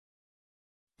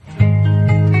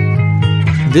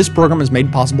This program is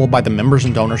made possible by the members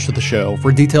and donors to the show.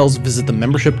 For details, visit the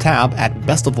membership tab at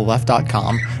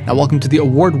bestoftheleft.com. Now, welcome to the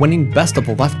award-winning Best of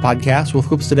the Left podcast with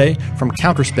clips today from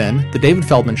Counterspin, The David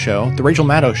Feldman Show, The Rachel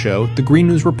Maddow Show, The Green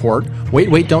News Report, Wait,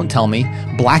 Wait, Don't Tell Me,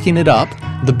 Blacking It Up,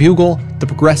 The Bugle, The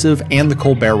Progressive, and The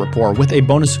Colbert Report, with a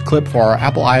bonus clip for our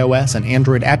Apple iOS and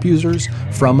Android app users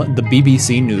from the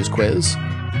BBC News Quiz.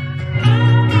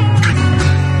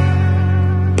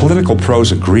 Political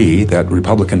pros agree that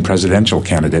Republican presidential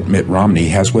candidate Mitt Romney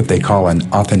has what they call an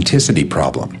authenticity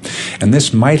problem. And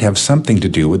this might have something to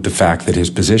do with the fact that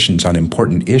his positions on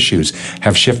important issues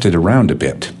have shifted around a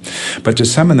bit. But to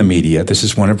some in the media, this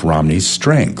is one of Romney's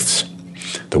strengths.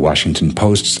 The Washington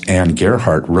Post's Ann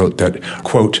Gerhardt wrote that,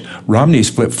 quote, Romney's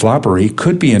flip-floppery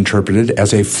could be interpreted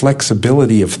as a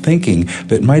flexibility of thinking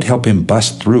that might help him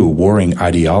bust through warring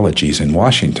ideologies in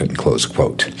Washington, close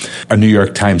quote. A New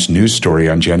York Times news story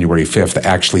on January 5th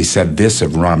actually said this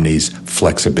of Romney's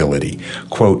flexibility,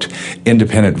 quote,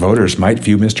 independent voters might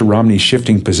view Mr. Romney's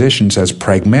shifting positions as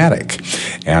pragmatic,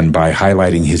 and by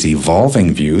highlighting his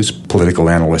evolving views, political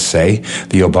analysts say,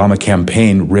 the Obama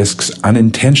campaign risks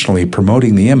unintentionally promoting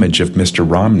the image of Mr.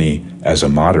 Romney as a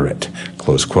moderate,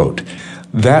 close quote.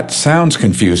 That sounds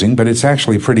confusing, but it's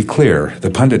actually pretty clear. The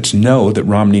pundits know that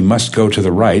Romney must go to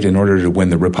the right in order to win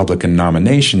the Republican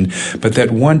nomination, but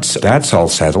that once that's all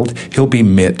settled, he'll be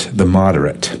Mitt the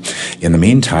moderate. In the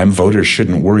meantime, voters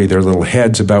shouldn't worry their little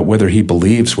heads about whether he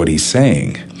believes what he's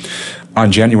saying. On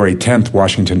January 10th,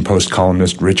 Washington Post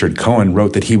columnist Richard Cohen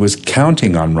wrote that he was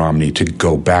counting on Romney to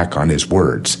go back on his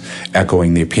words,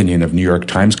 echoing the opinion of New York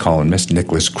Times columnist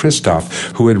Nicholas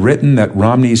Kristof, who had written that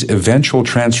Romney's eventual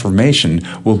transformation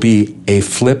will be a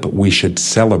flip we should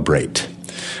celebrate.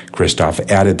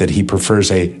 Kristof added that he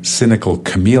prefers a cynical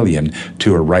chameleon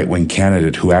to a right-wing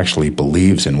candidate who actually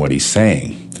believes in what he's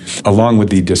saying, along with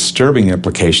the disturbing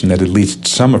implication that at least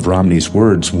some of Romney's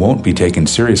words won't be taken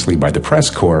seriously by the press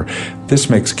corps. This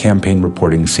makes campaign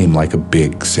reporting seem like a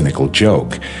big, cynical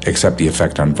joke, except the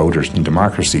effect on voters and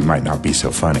democracy might not be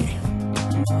so funny.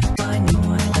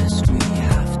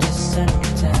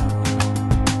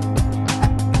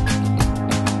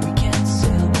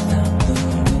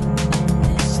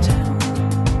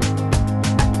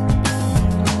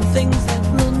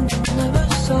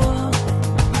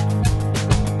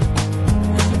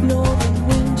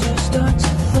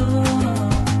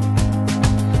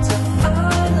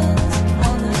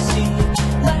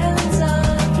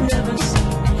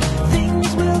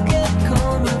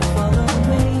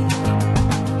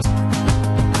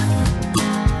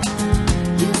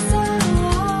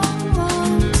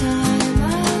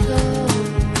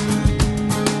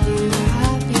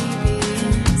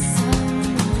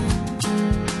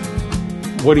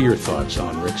 What are your thoughts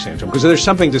on Rick Santorum? Because there's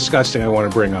something disgusting I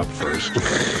want to bring up first.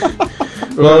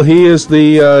 Well, he is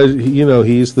the,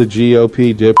 he's the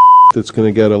GOP dip that's going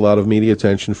to get a lot of media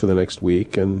attention for the next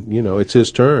week. And, it's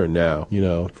his turn now,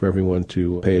 for everyone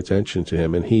to pay attention to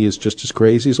him. And he is just as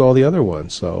crazy as all the other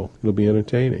ones, so it'll be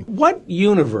entertaining. What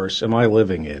universe am I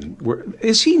living in?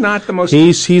 Is he not the most...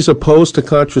 He's opposed to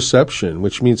contraception,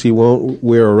 which means he won't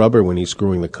wear a rubber when he's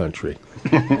screwing the country.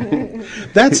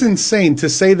 That's insane to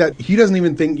say that he doesn't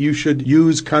even think you should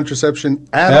use contraception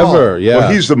at all. Ever, yeah.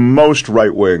 Well, he's the most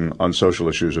right-wing on social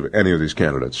issues of any of these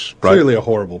candidates. Right? Clearly a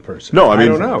horrible person. No, I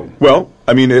don't know. Well,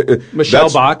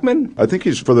 Michelle Bachmann? I think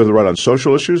he's further to the right on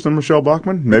social issues than Michelle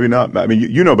Bachmann. Maybe not. I mean,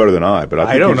 you know better than I, but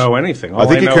I don't know anything. All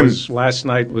I know is last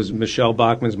night was Michelle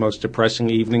Bachmann's most depressing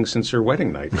evening since her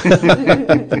wedding night. Quite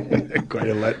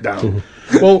a letdown.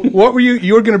 Well, what were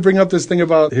you were going to bring up this thing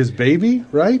about his baby,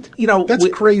 right? That's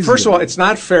crazy. First of all, it's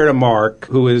not fair to Mark,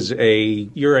 who is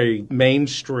you're a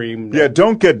mainstream. Yeah,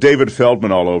 don't get David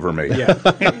Feldman all over me. Yeah.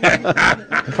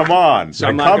 Come on. So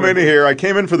I come in here. I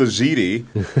came in for the ZD.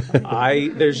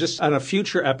 There's just on a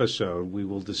future episode we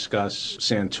will discuss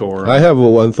Santorum. I have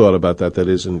one thought about that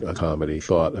isn't a comedy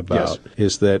thought about,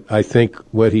 is that I think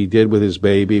what he did with his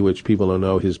baby, which people don't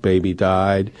know, his baby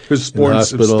died. It was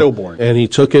stillborn. And he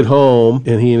took it home,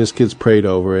 and he and his kids prayed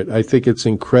over it. I think it's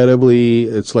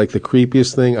it's like the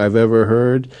creepiest thing I've ever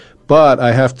heard. But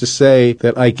I have to say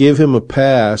that I give him a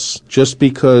pass just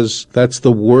because that's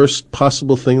the worst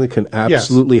possible thing that can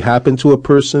absolutely happen to a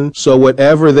person. So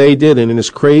whatever they did, and as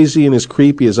crazy and as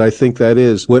creepy as I think that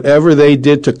is, whatever they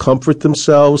did to comfort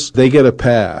themselves, they get a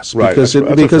pass. Right. Because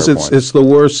it's the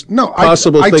worst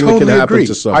possible thing that can happen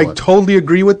to someone. I totally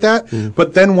agree with that.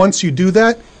 But then once you do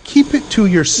that, keep it to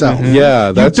yourself.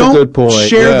 Yeah, that's a good point. Don't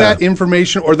share that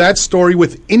information or that story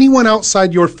with anyone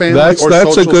outside your family that's or That's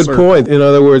a social good circle. point. In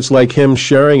other words, like him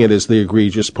sharing it is the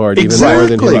egregious part, even more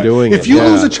than him doing it. If you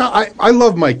lose a child, I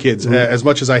love my kids as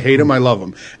much as I hate them. I love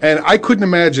them, and I couldn't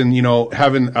imagine,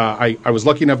 having. I was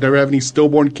lucky enough to never have any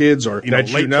stillborn kids or that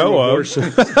you know of.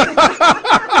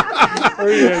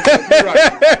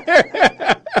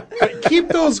 Keep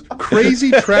those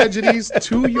crazy tragedies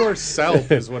to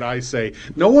yourself, is what I say.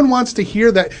 No one wants to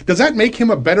hear that. Does that make him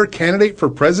a better candidate for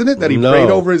president that he prayed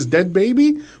over his dead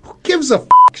baby? Who gives a f***?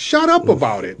 Shut up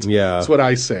about it. Yeah. That's what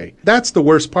I say. That's the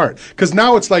worst part. Because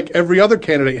now it's like every other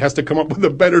candidate has to come up with a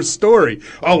better story.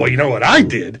 Oh, well, you know what I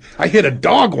did? I hit a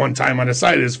dog one time on the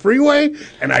side of this freeway,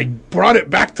 and I brought it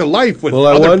back to life with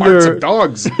other parts of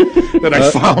dogs that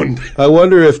I found. I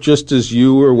wonder if just as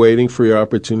you were waiting for your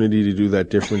opportunity to do that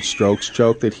different strokes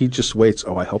joke, that he just waits,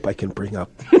 I hope I can bring up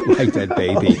my dead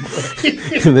baby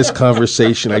in this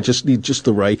conversation. I just need just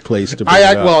the right place to bring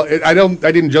it up. Well, I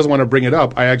didn't just want to bring it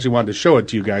up. I actually wanted to show it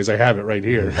to you guys. I have it right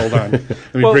here. Hold on.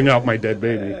 Let me bring out my dead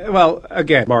baby. Well,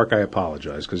 again, Mark, I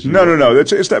apologize. No.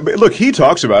 It's that. Look, he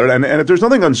talks about it, and if there's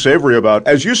nothing unsavory about,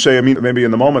 as you say, I mean, maybe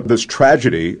in the moment, this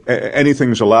tragedy,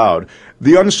 anything's allowed.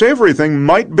 The unsavory thing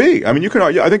might be. I mean,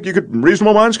 I think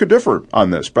reasonable minds could differ on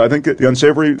this, but I think the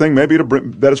unsavory thing may be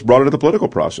that it's brought into the political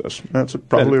process. That's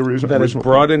probably a reason. That it's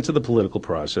brought into the political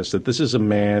process, that this is a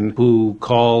man who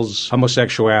calls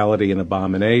homosexuality an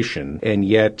abomination, and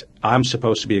yet I'm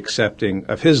supposed to be accepting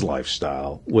of his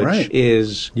lifestyle, which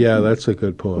is... Yeah, that's a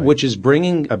good point. Which is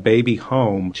bringing a baby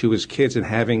home to his kids and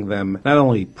having them not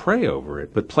only pray over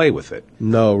it, but play with it.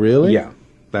 No, really? Yeah,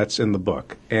 that's in the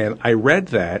book. And I read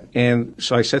that, and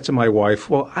so I said to my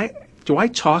wife, well, do I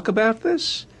talk about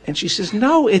this? And she says,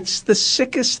 no, it's the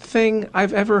sickest thing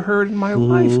I've ever heard in my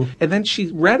life. And then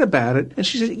she read about it, and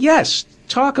she said, yes,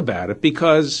 talk about it,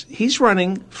 because he's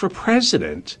running for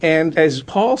president. And as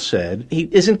Paul said, he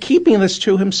isn't keeping this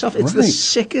to himself. It's the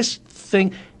sickest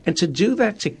thing. And to do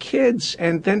that to kids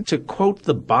and then to quote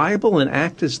the Bible and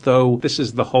act as though this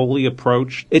is the holy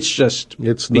approach, it's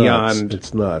beyond. Nuts.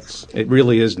 It's nuts. It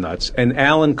really is nuts. And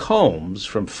Alan Colmes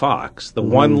from Fox, the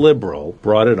one liberal,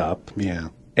 brought it up. Yeah.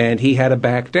 And he had to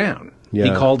back down. Yeah.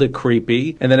 He called it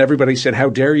creepy, and then everybody said, how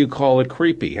dare you call it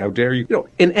creepy? How dare you?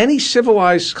 In any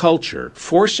civilized culture,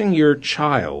 forcing your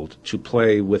child to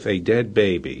play with a dead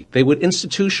baby, they would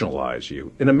institutionalize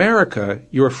you. In America,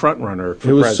 you're a front runner for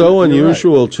president. It was so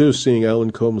unusual, too, seeing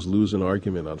Alan Colmes lose an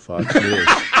argument on Fox News.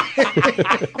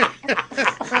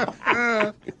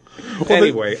 Well,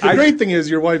 anyway, the great thing is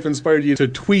your wife inspired you to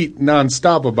tweet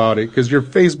nonstop about it, because your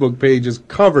Facebook page is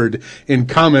covered in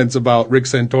comments about Rick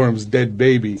Santorum's dead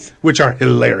baby, which are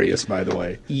hilarious, by the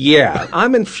way. Yeah,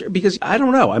 because I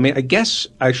don't know. I mean, I guess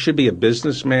I should be a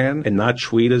businessman and not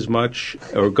tweet as much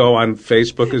or go on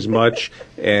Facebook as much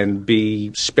and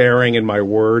be sparing in my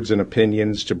words and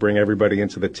opinions to bring everybody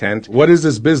into the tent. What is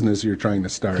this business you're trying to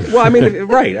start? Well, I mean,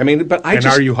 right. I mean, but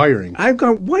are you hiring? I've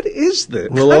gone, what is this?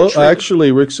 Well,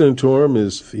 actually, Rick Santorum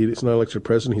he's not elected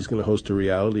president. He's going to host a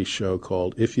reality show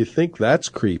called If You Think That's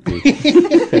Creepy.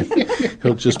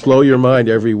 He'll just blow your mind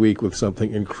every week with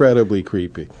something incredibly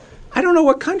creepy. I don't know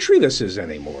what country this is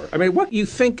anymore. I mean, what you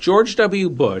think George W.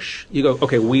 Bush, you go,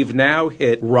 okay, we've now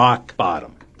hit rock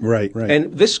bottom. Right.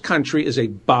 And this country is a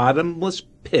bottomless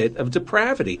pit of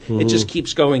depravity. It just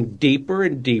keeps going deeper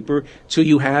and deeper till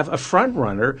you have a front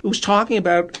runner who's talking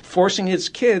about forcing his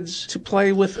kids to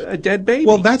play with a dead baby.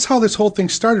 Well, that's how this whole thing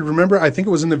started. Remember, I think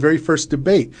it was in the very first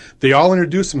debate. They all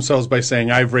introduced themselves by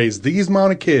saying, I've raised these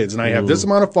amount of kids, and I have this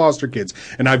amount of foster kids,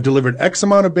 and I've delivered X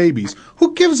amount of babies.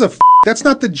 Who gives a f***? That's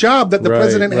not the job that the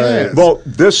president has. Well,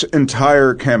 this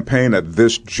entire campaign at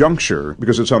this juncture,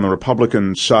 because it's on the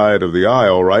Republican side of the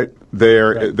aisle, right?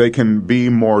 They can be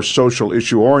more social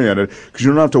issue oriented because you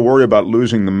don't have to worry about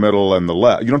losing the middle and the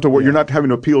left. You don't have to worry, you're not having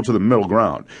to appeal to the middle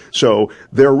ground. So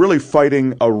they're really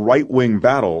fighting a right wing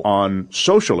battle on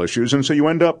social issues, and so you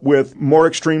end up with more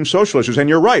extreme social issues. And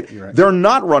you're right. They're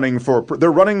not running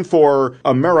they're running for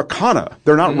Americana.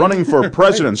 They're not running for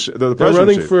presidency. The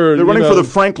presidency. They're running for the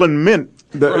Franklin Mint.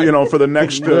 For the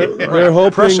next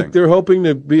they're hoping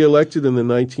to be elected in the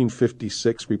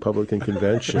 1956 Republican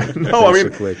convention. No,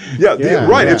 basically. I mean,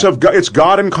 right. Yeah. It's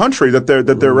God and country that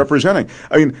they're representing.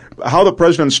 I mean, how the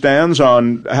president stands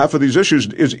on half of these issues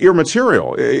is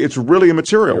immaterial. It's really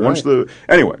immaterial.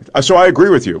 Anyway, so I agree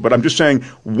with you, but I'm just saying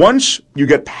once you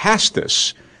get past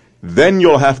this, then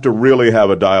you'll have to really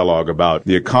have a dialogue about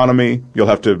the economy. You'll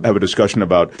have to have a discussion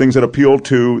about things that appeal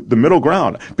to the middle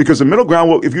ground. Because the middle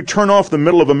ground, if you turn off the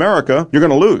middle of America, you're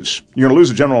going to lose. You're going to lose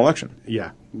the general election.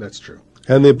 Yeah, that's true.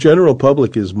 And the general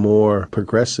public is more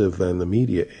progressive than the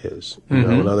media is. You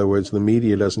know, in other words, the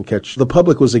media doesn't catch. The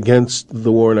public was against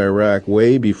the war in Iraq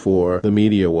way before the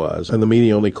media was. And the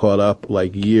media only caught up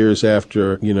like years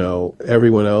after, you know,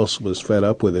 everyone else was fed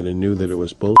up with it and knew that it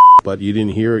was bullshit. But you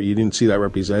didn't see that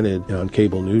represented on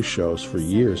cable news shows for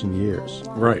years and years.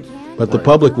 Right. But the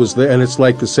public was there, and it's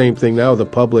like the same thing now. The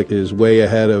public is way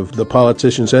ahead of the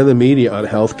politicians and the media on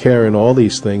health care and all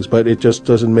these things, but it just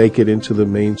doesn't make it into the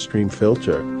mainstream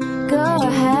filter. Go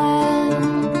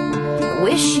ahead,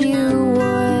 wish you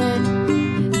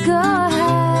would. Go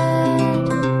ahead.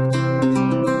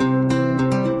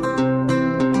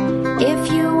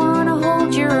 If you want to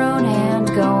hold your own hand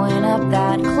going up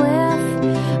that cliff,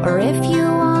 or if you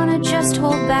want to just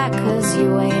hold back 'cause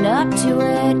you ain't up to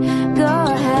it, go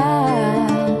ahead.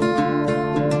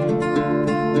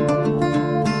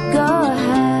 Go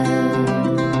ahead.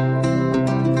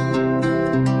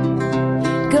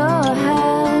 Go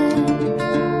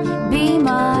ahead. Be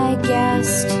my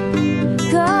guest.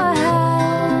 Go ahead.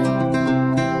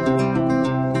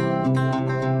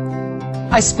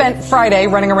 I spent Friday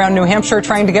running around New Hampshire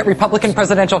trying to get Republican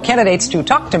presidential candidates to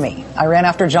talk to me. I ran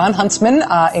after John Huntsman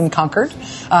in Concord.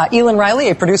 Elin Riley,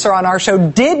 a producer on our show,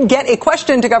 did get a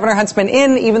question to Governor Huntsman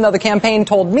in, even though the campaign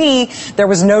told me there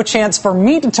was no chance for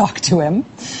me to talk to him.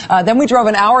 Then we drove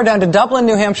an hour down to Dublin,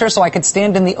 New Hampshire, so I could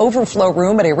stand in the overflow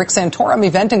room at a Rick Santorum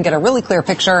event and get a really clear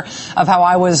picture of how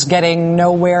I was getting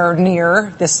nowhere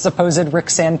near this supposed Rick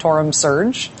Santorum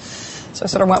surge. So I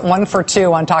sort of went 1 for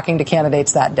 2 on talking to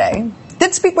candidates that day.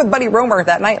 Did speak with Buddy Roemer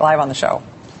that night live on the show.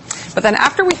 But then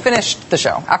after we finished the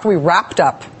show, after we wrapped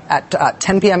up at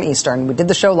 10 p.m. Eastern, we did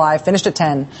the show live, finished at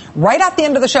 10. Right at the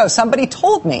end of the show, somebody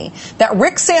told me that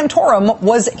Rick Santorum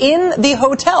was in the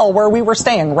hotel where we were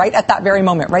staying right at that very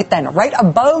moment, right then, right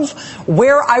above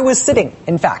where I was sitting,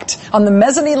 in fact. On the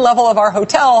mezzanine level of our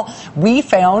hotel, we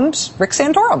found Rick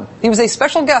Santorum. He was a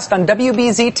special guest on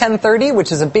WBZ 1030,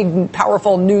 which is a big,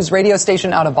 powerful news radio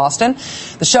station out of Boston.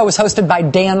 The show was hosted by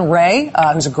Dan Ray,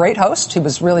 who's a great host. He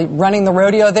was really running the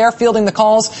rodeo there, fielding the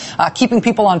calls, keeping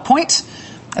people on point.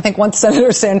 I think once Senator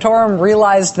Santorum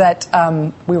realized that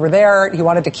we were there, he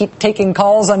wanted to keep taking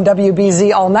calls on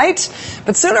WBZ all night.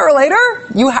 But sooner or later,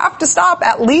 you have to stop,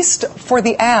 at least for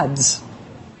the ads.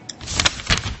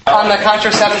 On the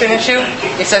contraception issue,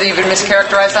 you said you've been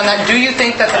mischaracterized on that. Do you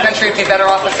think that the country would be better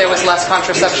off if there was less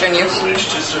contraception use? I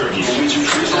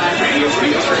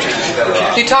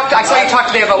saw you talk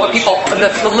today about what people, the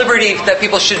liberty that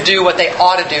people should do what they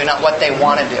ought to do, not what they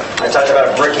want to do. I talked about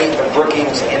the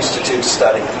Brookings Institute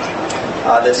study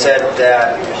that said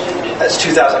that, it's a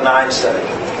 2009 study,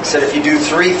 it said if you do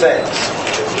 3 things,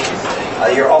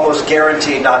 you're almost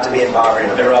guaranteed not to be in poverty.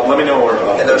 Let me know where.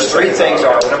 And those 3 things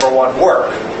are, number 1,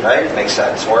 work, right? Makes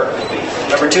sense, work.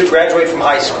 Number 2, graduate from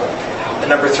high school. And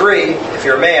number 3, if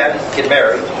you're a man, get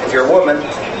married. If you're a woman,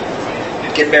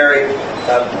 get married.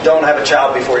 Don't have a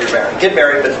child before you're married. Get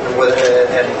married, but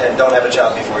and don't have a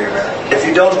child before you're married. If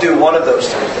you don't do one of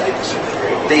those 3 things,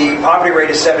 the poverty rate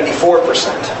is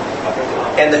 74%.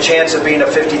 And the chance of being a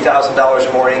 $50,000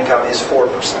 or more income is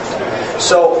 4%.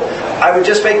 So I would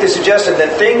just make the suggestion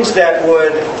that things that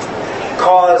would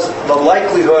cause the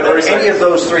likelihood of any of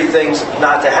those 3 things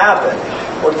not to happen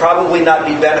would probably not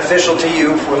be beneficial to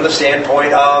you from the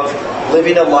standpoint of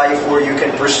living a life where you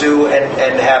can pursue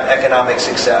and have economic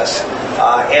success.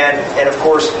 And of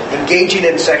course, engaging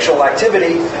in sexual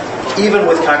activity, even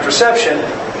with contraception,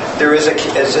 there is a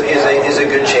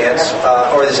good chance,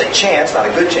 or there's a chance, not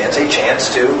a good chance, a chance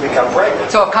to become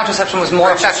pregnant. So if contraception was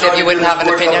more effective, you wouldn't have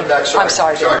an opinion? I'm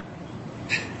sorry.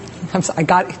 I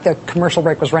got the commercial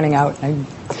break was running out.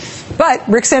 But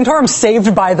Rick Santorum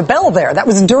saved by the bell there. That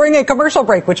was during a commercial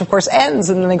break, which of course ends,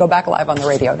 and then they go back live on the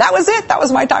radio. That was it. That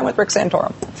was my time with Rick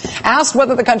Santorum. Asked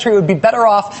whether the country would be better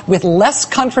off with less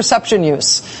contraception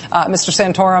use. Mr.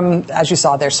 Santorum, as you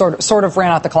saw there, sort of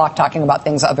ran out the clock talking about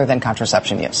things other than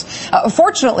contraception use.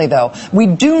 Fortunately, though, we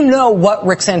do know what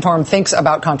Rick Santorum thinks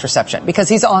about contraception because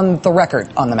he's on the record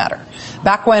on the matter.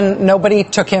 Back when nobody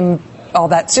took him all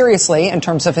that seriously in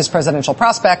terms of his presidential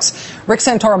prospects, Rick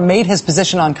Santorum made his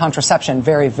position on contraception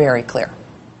very, very clear.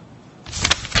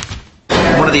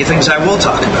 One of the things I will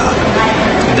talk about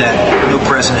that no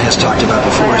president has talked about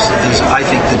before is I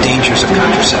think the dangers of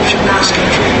contraception in this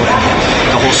country.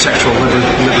 The whole sexual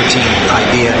libertine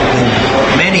idea.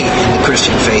 And many in the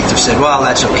Christian faith have said, well,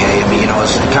 that's okay. I mean,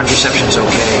 contraception's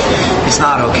okay. It's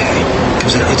not okay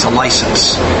because it's a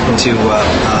license to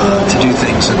do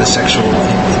things in the sexual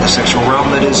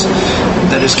realm that is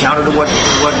counter to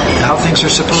how things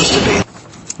are supposed to be.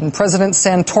 In President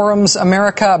Santorum's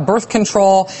America, birth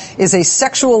control is a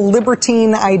sexual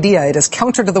libertine idea. It is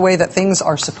counter to the way that things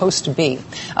are supposed to be.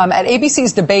 At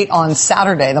ABC's debate on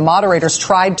Saturday, the moderators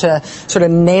tried to sort of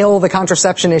nail the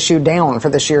contraception issue down for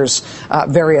this year's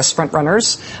various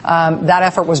frontrunners. That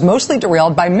effort was mostly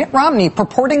derailed by Mitt Romney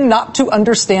purporting not to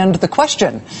understand the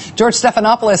question. George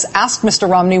Stephanopoulos asked Mr.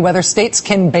 Romney whether states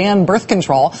can ban birth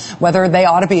control, whether they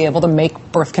ought to be able to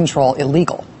make birth control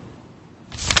illegal.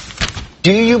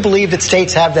 Do you believe that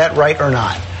states have that right or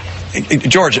not?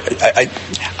 George,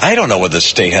 I don't know whether the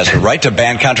state has the right to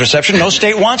ban contraception. No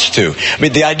state wants to. I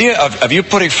mean, the idea of you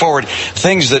putting forward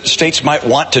things that states might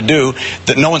want to do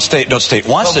that no state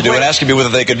wants to do and asking me whether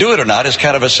they could do it or not is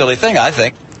kind of a silly thing, I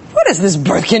think. What is this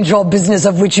birth control business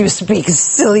of which you speak?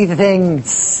 Silly thing.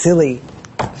 Silly.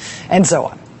 And so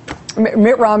on.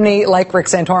 Mitt Romney, like Rick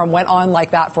Santorum, went on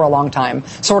like that for a long time,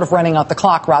 sort of running out the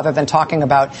clock rather than talking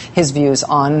about his views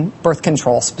on birth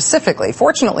control specifically.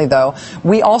 Fortunately, though,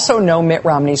 we also know Mitt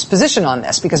Romney's position on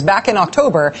this, because back in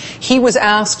October, he was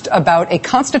asked about a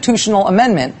constitutional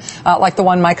amendment like the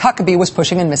one Mike Huckabee was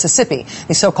pushing in Mississippi,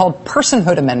 the so-called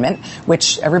Personhood Amendment,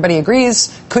 which everybody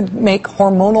agrees could make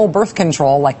hormonal birth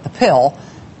control, like the pill,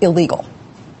 illegal.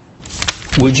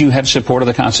 Would you have supported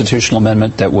the constitutional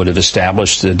amendment that would have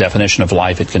established the definition of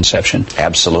life at conception?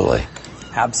 Absolutely.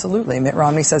 Absolutely. Mitt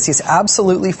Romney says he's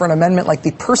absolutely for an amendment like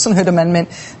the Personhood Amendment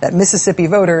that Mississippi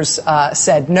voters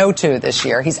said no to this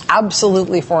year. He's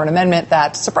absolutely for an amendment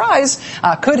that, surprise,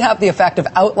 could have the effect of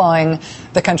outlawing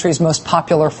the country's most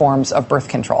popular forms of birth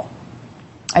control.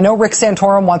 I know Rick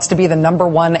Santorum wants to be the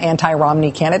 #1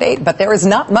 anti-Romney candidate, but there is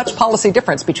not much policy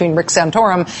difference between Rick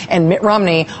Santorum and Mitt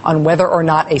Romney on whether or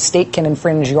not a state can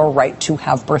infringe your right to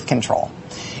have birth control.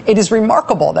 It is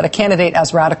remarkable that a candidate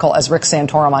as radical as Rick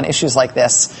Santorum on issues like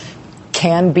this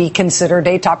can be considered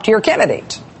a top-tier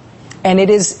candidate. And it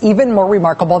is even more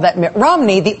remarkable that Mitt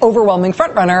Romney, the overwhelming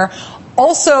frontrunner,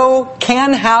 also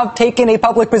can have taken a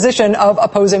public position of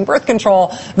opposing birth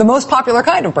control, the most popular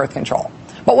kind of birth control.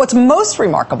 But what's most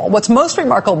remarkable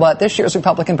about this year's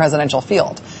Republican presidential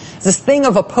field, is this thing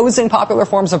of opposing popular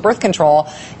forms of birth control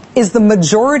is the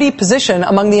majority position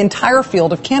among the entire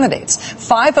field of candidates.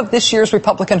 5 of this year's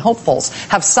Republican hopefuls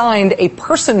have signed a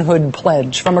personhood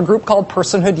pledge from a group called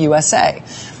Personhood USA.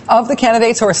 Of the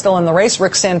candidates who are still in the race,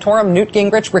 Rick Santorum, Newt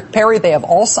Gingrich, Rick Perry, they have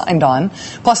all signed on.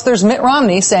 Plus, there's Mitt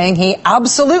Romney saying he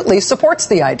absolutely supports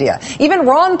the idea. Even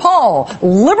Ron Paul,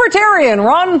 libertarian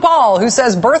Ron Paul, who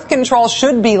says birth control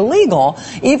should be legal,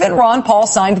 even Ron Paul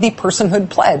signed the Personhood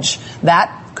Pledge. That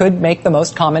could make the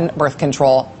most common birth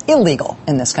control illegal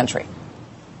in this country.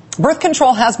 Birth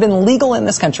control has been legal in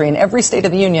this country in every state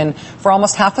of the union for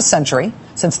almost half a century,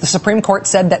 since the Supreme Court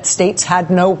said that states had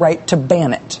no right to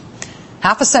ban it.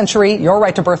 Half a century, your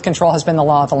right to birth control has been the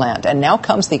law of the land. And now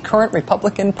comes the current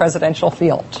Republican presidential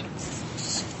field.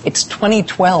 It's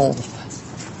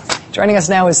 2012. Joining us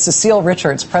now is Cecile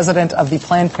Richards, president of the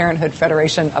Planned Parenthood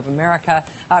Federation of America.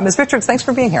 Ms. Richards, thanks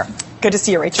for being here. Good to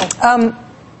see you, Rachel.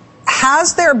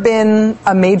 Has there been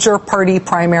a major party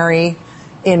primary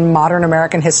in modern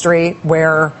American history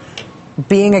where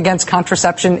being against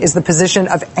contraception is the position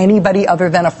of anybody other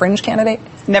than a fringe candidate?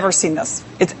 Never seen this.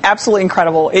 It's absolutely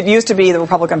incredible. It used to be the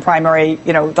Republican primary.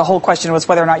 You know, the whole question was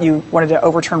whether or not you wanted to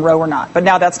overturn Roe or not. But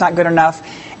now that's not good enough.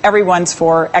 Everyone's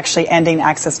for actually ending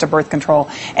access to birth control.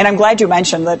 And I'm glad you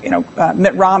mentioned that,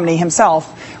 Mitt Romney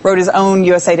himself wrote his own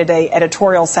USA Today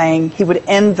editorial saying he would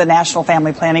end the National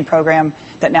Family Planning Program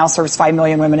that now serves 5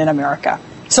 million women in America.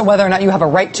 So whether or not you have a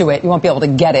right to it, you won't be able to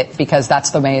get it because that's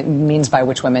the means by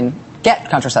which women get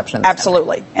contraception.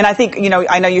 Absolutely. And I think,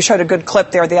 I know you showed a good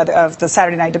clip there of the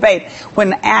Saturday night debate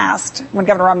when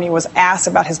Governor Romney was asked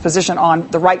about his position on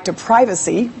the right to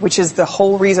privacy, which is the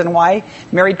whole reason why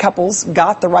married couples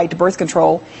got the right to birth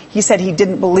control. He said he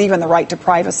didn't believe in the right to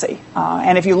privacy.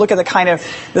 And if you look at the kind of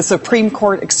the Supreme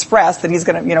Court express that he's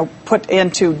going to, put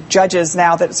into judges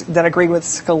now that agree with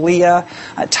Scalia,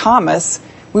 Thomas,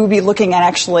 we would be looking at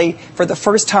actually, for the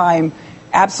first time,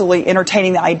 absolutely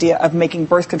entertaining the idea of making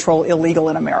birth control illegal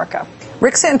in America.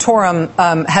 Rick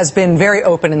Santorum has been very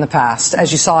open in the past,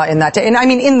 as you saw in that day. And I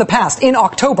mean, in the past, in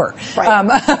October,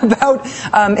 right. About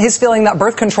his feeling that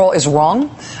birth control is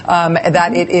wrong,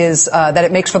 that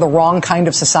it makes for the wrong kind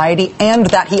of society, and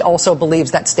that he also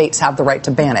believes that states have the right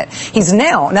to ban it. He's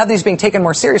now that he's being taken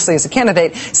more seriously as a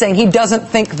candidate, saying he doesn't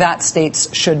think that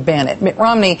states should ban it. Mitt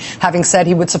Romney, having said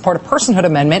he would support a personhood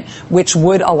amendment, which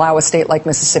would allow a state like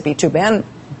Mississippi to ban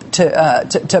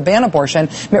abortion,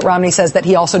 Mitt Romney says that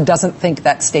he also doesn't think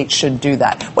that states should do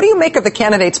that. What do you make of the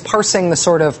candidates parsing the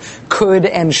sort of could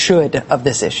and should of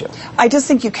this issue? I just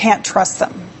think you can't trust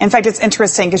them. In fact, it's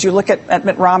interesting because you look at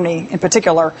Mitt Romney in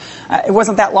particular. It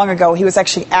wasn't that long ago he was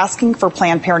actually asking for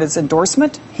Planned Parenthood's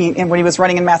endorsement. And when he was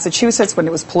running in Massachusetts, when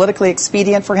it was politically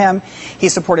expedient for him, he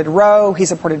supported Roe, he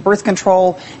supported birth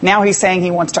control. Now he's saying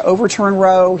he wants to overturn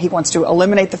Roe, he wants to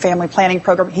eliminate the family planning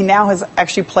program. He now has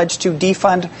actually pledged to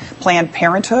defund Planned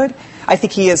Parenthood. I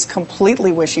think he is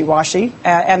completely wishy-washy,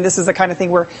 and this is the kind of thing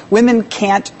where women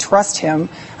can't trust him,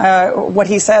 what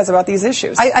he says about these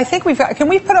issues. I think we've got, can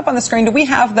we put up on the screen, do we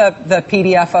have the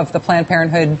PDF of the Planned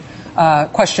Parenthood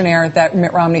questionnaire that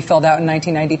Mitt Romney filled out in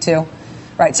 1992?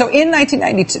 Right, so in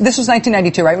 1992, this was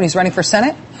 1992, right, when he's running for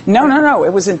Senate? No.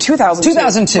 It was in 2002.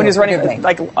 2002. When he was running,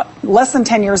 like less than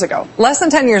 10 years ago. Less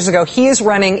than 10 years ago, he is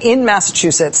running in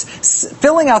Massachusetts,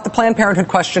 filling out the Planned Parenthood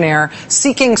questionnaire,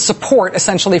 seeking support,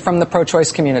 essentially, from the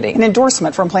pro-choice community. An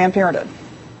endorsement from Planned Parenthood.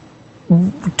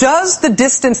 Does the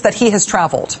distance that he has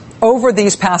traveled over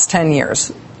these past 10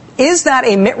 years, is that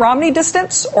a Mitt Romney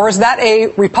distance, or is that a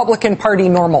Republican Party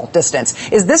normal distance?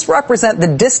 Is this represent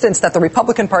the distance that the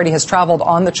Republican Party has traveled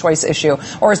on the choice issue,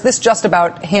 or is this just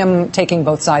about him taking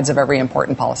both sides of every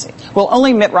important policy? Well,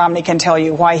 only Mitt Romney can tell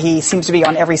you why he seems to be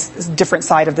on every different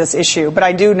side of this issue. But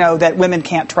I do know that women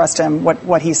can't trust him,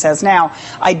 what he says now.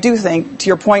 I do think, to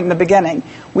your point in the beginning,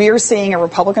 we are seeing a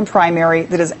Republican primary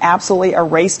that is absolutely a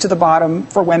race to the bottom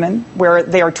for women, where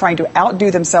they are trying to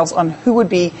outdo themselves on who would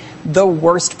be the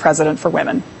worst president for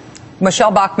women. Michelle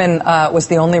Bachmann was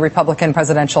the only Republican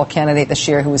presidential candidate this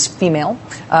year who was female.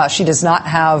 She does not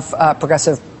have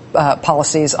progressive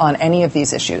policies on any of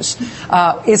these issues.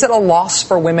 Is it a loss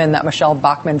for women that Michelle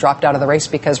Bachmann dropped out of the race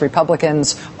because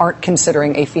Republicans aren't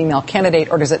considering a female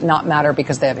candidate, or does it not matter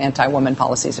because they have anti-woman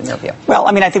policies in your view? Well,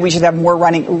 I mean, I think we should have more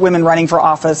women running for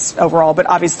office overall, but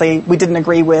obviously we didn't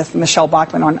agree with Michelle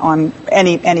Bachmann on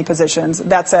any positions.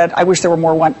 That said, I wish there were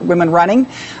more women running.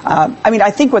 I mean,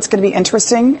 I think what's going to be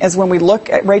interesting is when we look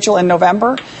at Rachel in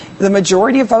November, the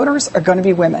majority of voters are going to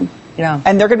be women. Yeah.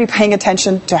 And they're going to be paying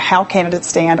attention to how candidates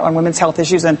stand on women's health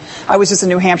issues. And I was just in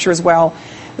New Hampshire as well.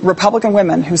 Republican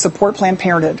women who support Planned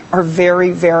Parenthood are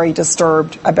very, very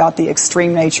disturbed about the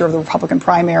extreme nature of the Republican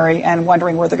primary and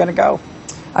wondering where they're going to go.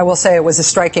 I will say it was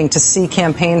striking to see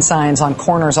campaign signs on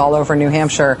corners all over New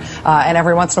Hampshire, and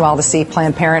every once in a while to see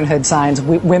Planned Parenthood signs,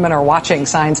 women are watching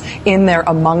signs in there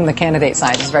among the candidate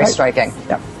signs. It's very striking.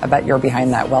 Yep. I bet you're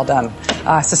behind that. Well done.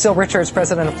 Cecile Richards,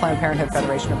 president of Planned Parenthood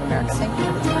Federation of America. Thank you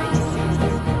for the time.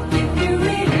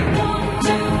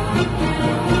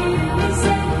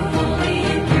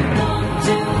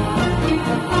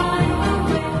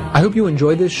 I hope you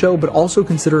enjoy this show, but also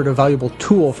consider it a valuable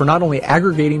tool for not only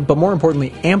aggregating, but more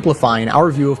importantly, amplifying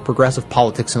our view of progressive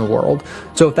politics in the world.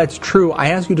 So if that's true, I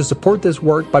ask you to support this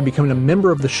work by becoming a member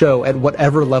of the show at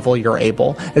whatever level you're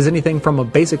able, as anything from a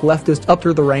basic leftist up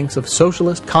through the ranks of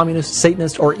socialist, communist,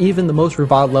 Satanist, or even the most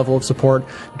reviled level of support,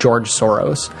 George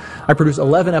Soros. I produce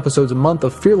 11 episodes a month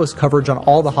of fearless coverage on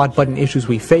all the hot-button issues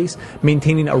we face,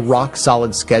 maintaining a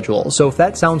rock-solid schedule. So if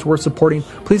that sounds worth supporting,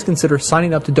 please consider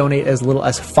signing up to donate as little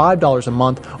as $5 a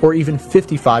month or even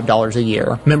 $55 a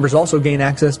year. Members also gain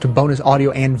access to bonus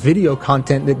audio and video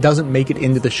content that doesn't make it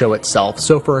into the show itself.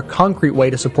 So for a concrete way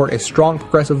to support a strong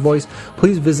progressive voice,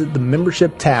 please visit the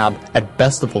membership tab at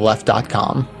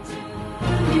bestoftheleft.com.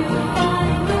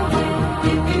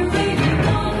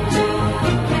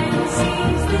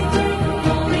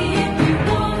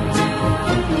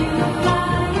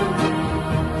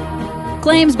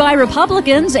 Claims by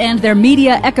Republicans and their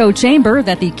media echo chamber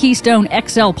that the Keystone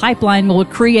XL pipeline will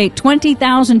create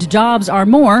 20,000 jobs or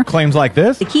more. Claims like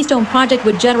this: the Keystone Project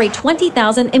would generate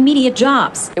 20,000 immediate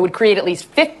jobs. It would create at least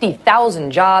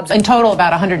 50,000 jobs. In total,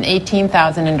 about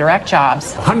 118,000 indirect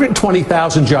jobs.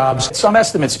 120,000 jobs. Some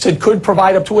estimates it could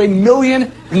provide up to 1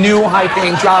 million new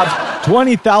high-paying jobs.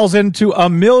 20,000 to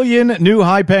 1 million new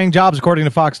high-paying jobs, according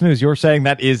to Fox News. You're saying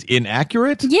that is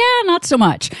inaccurate? Yeah, not so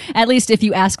much. At least if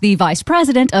you ask the vice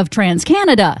president of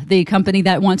TransCanada, the company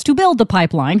that wants to build the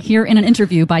pipeline, here in an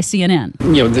interview by CNN.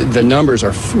 You know, the numbers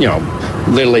are,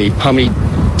 literally how many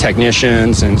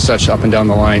technicians and such up and down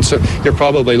the line. So you're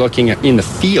probably looking at, in the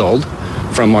field,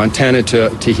 from Montana to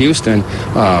Houston,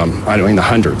 I don't mean the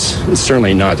hundreds. It's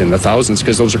certainly not in the thousands,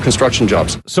 because those are construction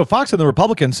jobs. So Fox and the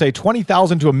Republicans say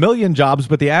 20,000 to 1 million jobs,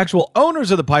 but the actual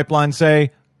owners of the pipeline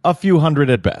say a few hundred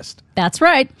at best. That's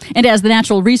right. And as the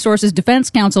Natural Resources Defense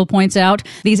Council points out,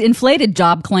 these inflated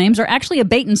job claims are actually a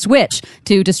bait and switch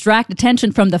to distract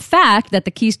attention from the fact that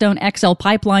the Keystone XL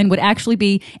pipeline would actually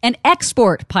be an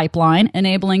export pipeline,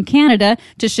 enabling Canada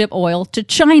to ship oil to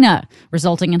China,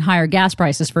 resulting in higher gas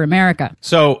prices for America.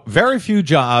 So very few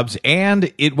jobs,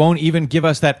 and it won't even give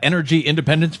us that energy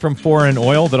independence from foreign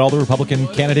oil that all the Republican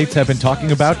candidates have been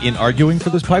talking about in arguing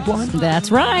for this pipeline?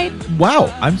 That's right. Wow,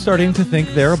 I'm starting to think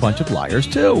they're a bunch of liars,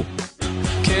 too.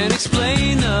 Can't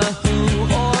explain the who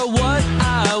or what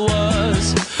I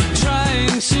was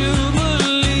trying to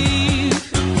believe.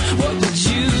 What would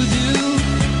you do?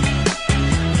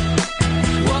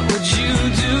 What would you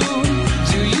do?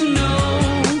 Do you know?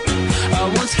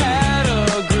 I once had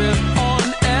a grip on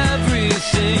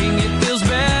everything. It feels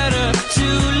better to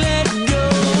let go.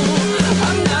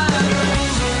 I'm not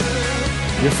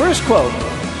over. Your first quote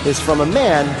is from a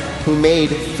man who made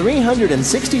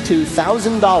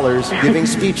 $362,000 giving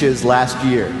speeches last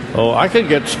year. Oh, I could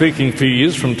get speaking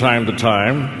fees from time to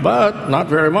time, but not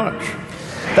very much.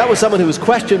 That was someone who was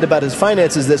questioned about his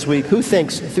finances this week, who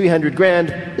thinks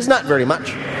 $300,000 is not very much.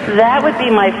 That would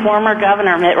be my former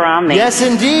governor, Mitt Romney. Yes,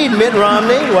 indeed, Mitt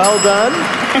Romney. Well done.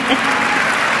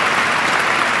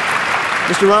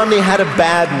 Mr. Romney had a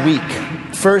bad week.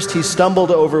 First, he stumbled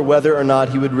over whether or not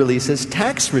he would release his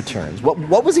tax returns.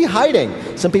 What was he hiding?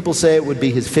 Some people say it would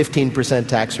be his 15%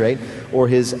 tax rate, or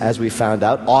his, as we found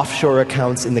out, offshore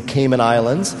accounts in the Cayman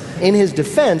Islands. In his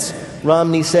defense,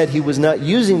 Romney said he was not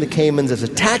using the Caymans as a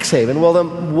tax haven. Well,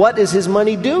 then what is his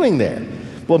money doing there?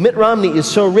 Well, Mitt Romney is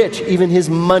so rich, even his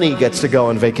money gets to go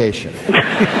on vacation.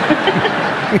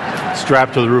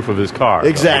 Strapped to the roof of his car.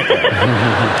 Exactly.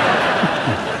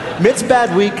 Mitt's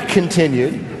bad week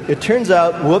continued. It turns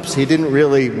out, whoops, he didn't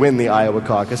really win the Iowa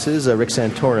caucuses. Rick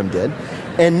Santorum did.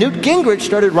 And Newt Gingrich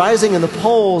started rising in the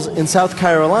polls in South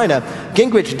Carolina.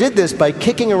 Gingrich did this by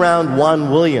kicking around Juan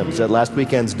Williams at last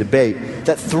weekend's debate.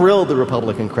 That thrilled the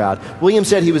Republican crowd. Williams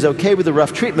said he was okay with the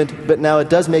rough treatment, but now it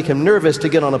does make him nervous to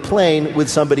get on a plane with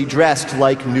somebody dressed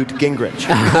like Newt Gingrich.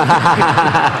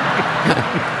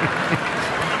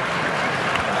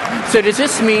 So does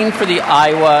this mean for the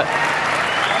Iowa...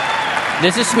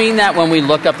 Does this mean that when we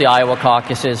look up the Iowa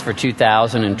caucuses for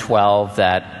 2012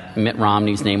 that Mitt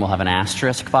Romney's name will have an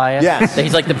asterisk by it? Yes. That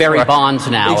he's like the Barry Bonds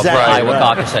now of the Iowa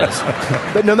caucuses.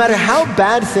 But no matter how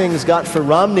bad things got for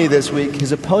Romney this week,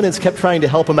 his opponents kept trying to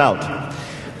help him out.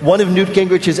 One of Newt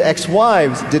Gingrich's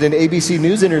ex-wives did an ABC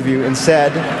News interview and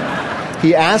said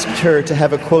he asked her to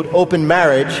have a, quote, open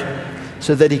marriage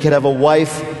so that he could have a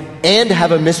wife and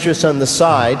have a mistress on the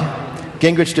side.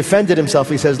 Gingrich defended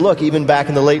himself. He says, look, even back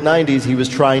in the late 90s, he was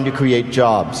trying to create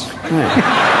jobs.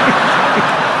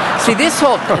 See,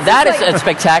 that is a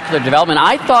spectacular development.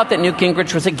 I thought that Newt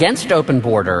Gingrich was against open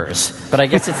borders, but I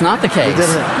guess it's not the case.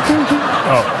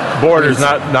 Borders,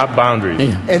 not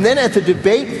boundaries. And then at the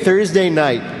debate Thursday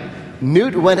night,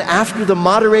 Newt went after the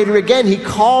moderator again. He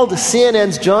called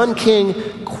CNN's John King,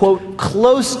 quote,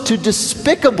 close to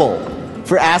despicable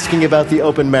for asking about the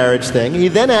open marriage thing. He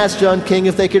then asked John King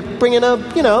if they could bring in a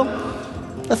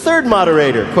third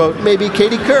moderator, quote, maybe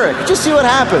Katie Couric. Just see what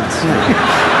happens.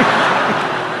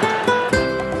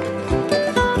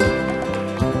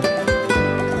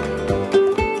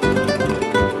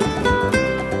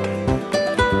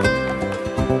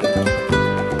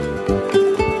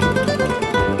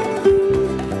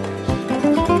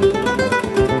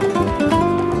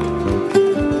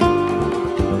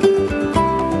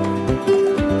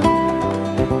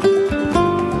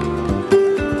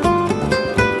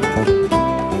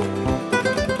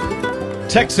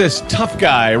 Texas tough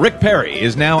guy Rick Perry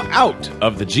is now out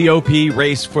of the GOP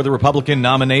race for the Republican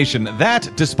nomination.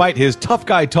 That, despite his tough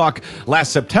guy talk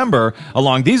last September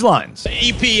along these lines.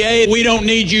 EPA, we don't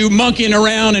need you monkeying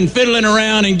around and fiddling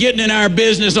around and getting in our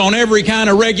business on every kind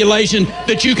of regulation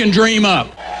that you can dream up.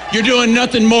 You're doing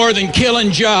nothing more than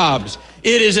killing jobs.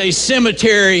 It is a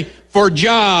cemetery for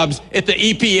jobs at the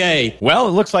EPA. Well,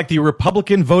 it looks like the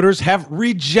Republican voters have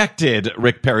rejected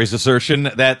Rick Perry's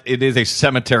assertion that it is a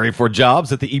cemetery for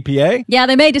jobs at the EPA. Yeah,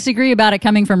 they may disagree about it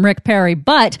coming from Rick Perry,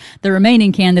 but the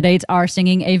remaining candidates are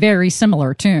singing a very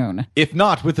similar tune. If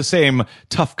not with the same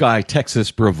tough guy Texas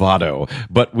bravado.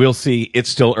 But we'll see. It's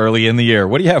still early in the year.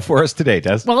 What do you have for us today,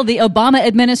 Tess? Well, the Obama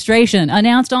administration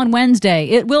announced on Wednesday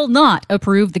it will not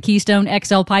approve the Keystone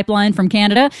XL pipeline from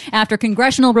Canada after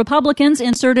congressional Republicans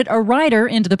inserted a rider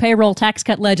into the payroll tax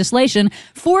cut legislation,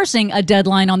 forcing a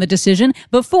deadline on the decision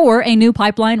before a new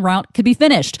pipeline route could be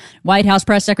finished. White House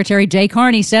Press Secretary Jay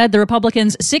Carney said the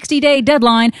Republicans' 60-day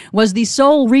deadline was the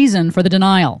sole reason for the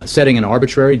denial. Setting an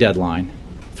arbitrary deadline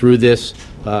through this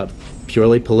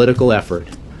purely political effort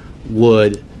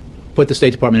would put the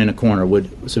State Department in a corner,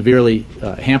 would severely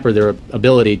hamper their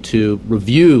ability to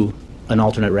review an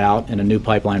alternate route and a new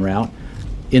pipeline route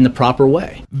in the proper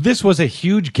way. This was a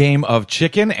huge game of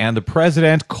chicken, and the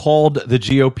president called the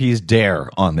GOP's dare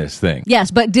on this thing.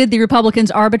 Yes, but did the Republicans'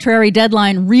 arbitrary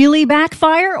deadline really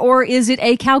backfire, or is it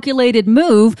a calculated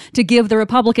move to give the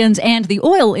Republicans and the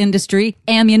oil industry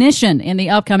ammunition in the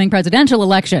upcoming presidential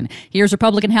election? Here's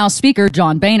Republican House Speaker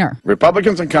John Boehner.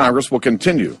 Republicans in Congress will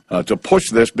continue to push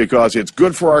this because it's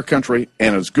good for our country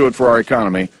and it's good for our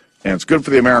economy. And it's good for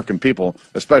the American people,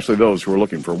 especially those who are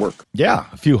looking for work. Yeah,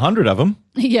 a few hundred of them.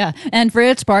 Yeah, and for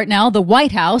its part now, the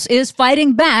White House is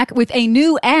fighting back with a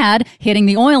new ad hitting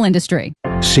the oil industry.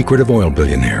 Secretive oil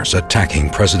billionaires attacking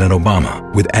President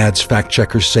Obama with ads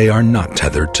fact-checkers say are not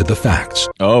tethered to the facts.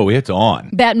 Oh, it's on.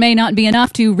 That may not be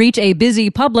enough to reach a busy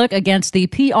public against the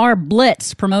PR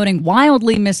blitz promoting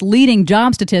wildly misleading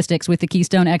job statistics with the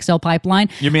Keystone XL pipeline.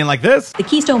 You mean like this? The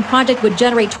Keystone project would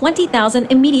generate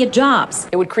 20,000 immediate jobs.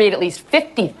 It would create at least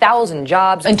 50,000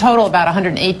 jobs. In total, about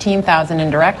 118,000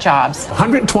 indirect jobs.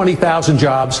 120,000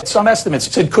 jobs. Some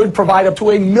estimates said could provide up to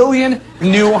 1 million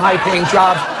new high-paying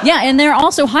jobs. Yeah, and they're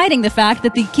also hiding the fact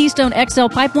that the Keystone XL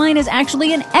pipeline is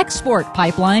actually an export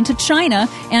pipeline to China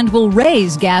and will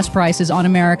raise gas prices on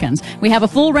Americans. We have a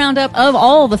full roundup of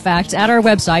all the facts at our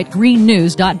website,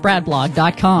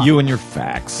 greennews.bradblog.com. You and your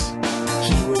facts.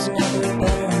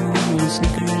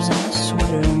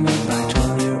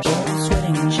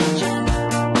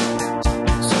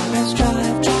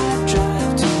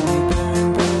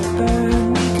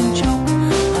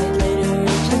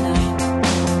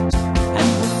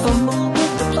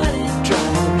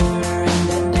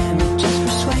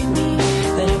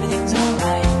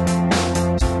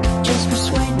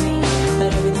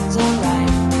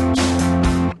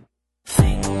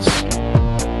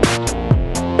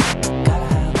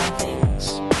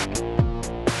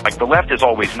 The left has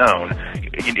always known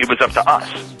it was up to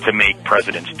us to make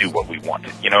presidents do what we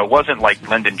wanted. You know, it wasn't like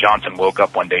Lyndon Johnson woke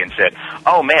up one day and said,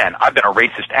 "Oh man, I've been a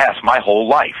racist ass my whole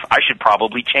life. I should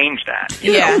probably change that."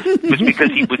 Yeah. It was because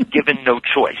he was given no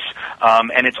choice.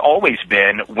 And it's always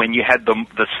been when you had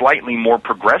the slightly more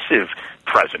progressive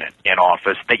president in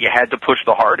office that you had to push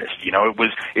the hardest. You know,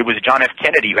 it was John F.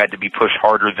 Kennedy who had to be pushed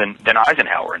harder than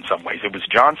Eisenhower in some ways. It was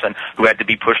Johnson who had to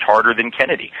be pushed harder than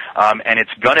Kennedy. And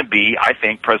it's going to be, I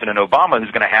think, President Obama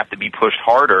who's going to have to be pushed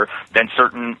harder than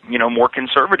certain, more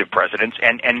conservative presidents.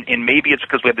 And maybe it's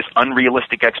because we have this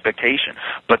unrealistic expectation.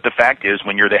 But the fact is,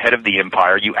 when you're the head of the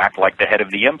empire, you act like the head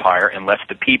of the empire unless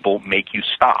the people make you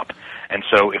stop. And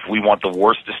so if we want the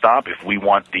wars to stop, if we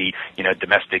want the,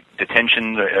 domestic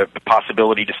detention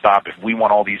possibility to stop, if we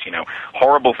want all these,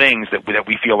 horrible things that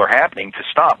we feel are happening to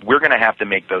stop, we're going to have to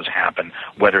make those happen,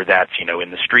 whether that's, in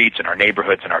the streets, in our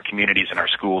neighborhoods, in our communities, in our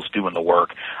schools, doing the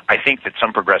work. I think that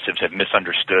some progressives have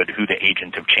misunderstood who the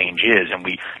agent of change is, and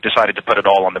we decided to put it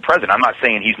all on the president. I'm not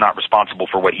saying he's not responsible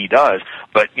for what he does,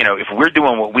 but, if we're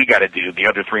doing what we got to do the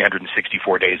other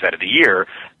 364 days out of the year,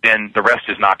 then the rest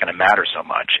is not going to matter so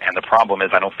much. And the problem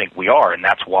is I don't think we are, and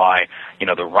that's why,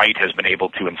 the right has been able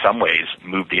to, in some ways,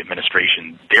 move the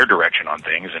administration their direction on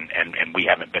things, and we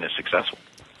haven't been as successful.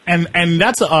 And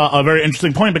that's a very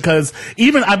interesting point, because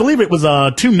even, I believe it was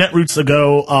 2 Netroots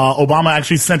ago, Obama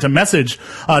actually sent a message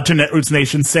to Netroots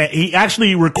Nation saying, he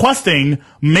actually requesting,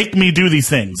 make me do these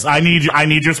things. I need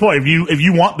your support. If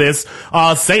you want this,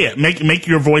 say it. Make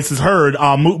your voices heard.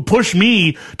 Push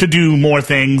me to do more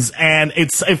things. And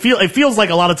it feels like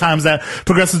a lot of times that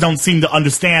progressives don't seem to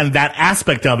understand that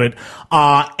aspect of it.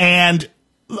 And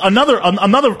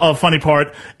another funny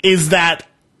part is that,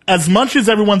 as much as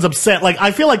everyone's upset,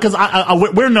 I feel like, because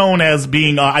we're known as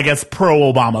being,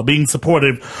 pro-Obama, being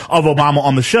supportive of Obama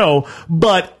on the show,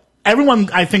 but everyone,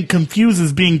 I think,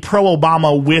 confuses being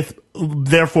pro-Obama with,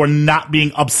 therefore, not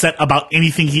being upset about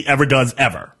anything he ever does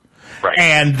ever. Right.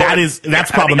 And that's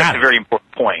problematic. I think that's a very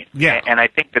important point. Yeah. And I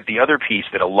think that the other piece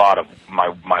that a lot of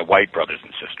my white brothers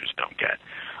and sisters don't get,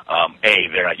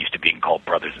 they're not used to being called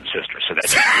brothers and sisters, so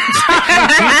that's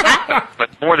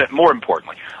but more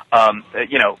importantly,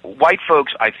 white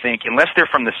folks, I think, unless they're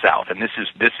from the South, and this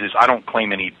is I don't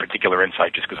claim any particular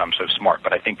insight just because I'm so smart,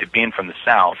 but I think that being from the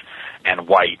South and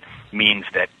white means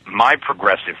that my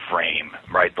progressive frame,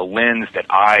 right, the lens that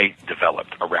I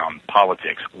developed around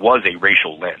politics was a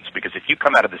racial lens, because if you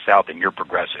come out of the South and you're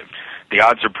progressive, the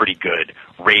odds are pretty good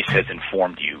race has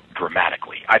informed you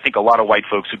dramatically. I think a lot of white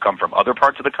folks who come from other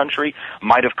parts of the country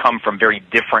might have come from very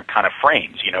different kind of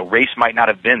frames. You know, race might not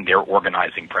have been their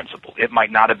organizing principle. It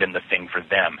might not have been the thing for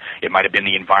them. It might have been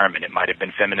the environment. It might have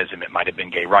been feminism. It might have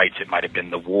been gay rights. It might have been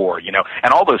the war, you know.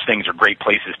 And all those things are great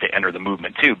places to enter the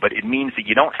movement, too. But it means that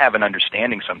you don't have an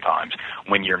understanding sometimes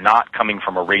when you're not coming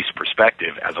from a race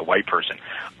perspective as a white person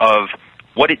of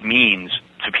what it means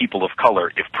to people of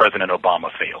color if President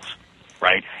Obama fails.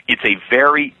 Right? It's a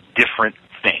very different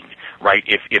thing, right?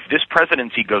 If this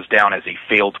presidency goes down as a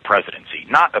failed presidency,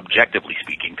 not objectively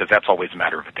speaking, because that's always a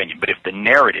matter of opinion, but if the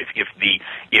narrative, if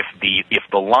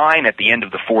the line at the end of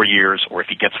the 4 years, or if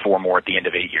he gets 4 more at the end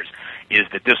of 8 years, is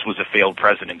that this was a failed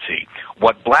presidency,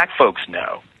 what black folks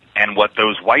know, and what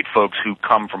those white folks who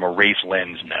come from a race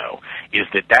lens know, is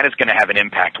that that is going to have an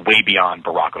impact way beyond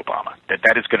Barack Obama,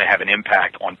 that is going to have an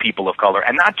impact on people of color,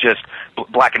 and not just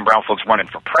black and brown folks running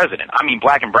for president. I mean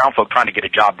black and brown folk trying to get a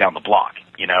job down the block,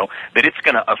 you know, that it's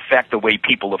going to affect the way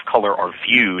people of color are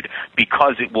viewed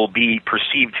because it will be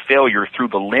perceived failure through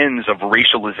the lens of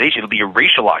racialization. It'll be a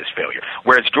racialized failure.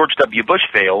 Whereas George W. Bush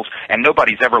fails, and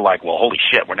nobody's ever like, well, holy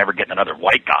shit, we're never getting another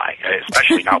white guy,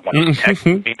 especially not one from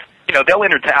Texas. You know, they'll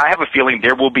entertain. I have a feeling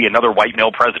there will be another white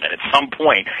male president at some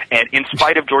point, and in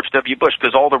spite of George W. Bush,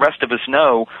 because all the rest of us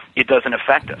know it doesn't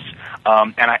affect us.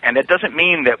 And that doesn't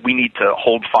mean that we need to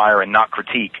hold fire and not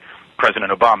critique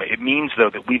President Obama. It means,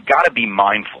 though, that we've got to be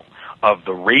mindful of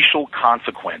the racial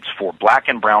consequence for black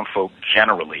and brown folk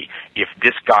generally if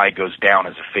this guy goes down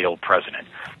as a failed president.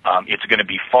 It's going to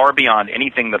be far beyond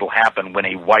anything that'll happen when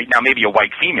a white, now maybe a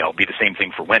white female would be the same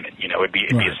thing for women, you know, it'd be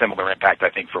a similar impact, I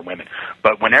think, for women.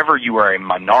 But whenever you are a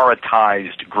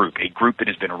minoritized group, a group that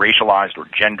has been racialized or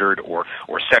gendered or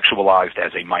sexualized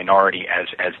as a minority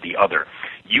as the other,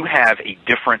 you have a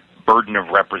different burden of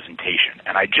representation.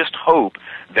 And I just hope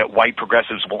that white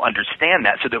progressives will understand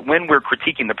that so that when we're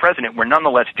critiquing the president, we're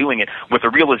nonetheless doing it with a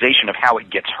realization of how it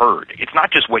gets heard. It's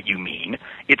not just what you mean,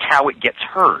 it's how it gets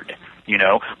heard, you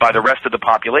know, by the rest of the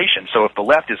population. So if the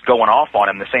left is going off on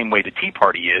him the same way the Tea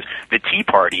Party is, the Tea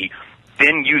Party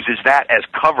then uses that as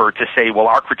cover to say, well,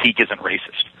 our critique isn't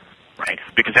racist. Right?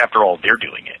 Because after all, they're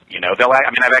doing it. You know,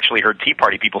 I've actually heard Tea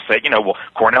Party people say, you know, well,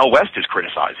 Cornel West is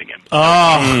criticizing him.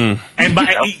 Oh, and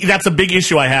that's a big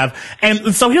issue I have.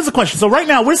 And so here's the question. So right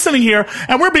now we're sitting here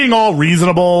and we're being all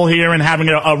reasonable here and having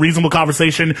a reasonable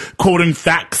conversation, quoting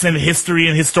facts and history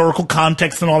and historical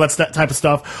context and all that type of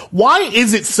stuff. Why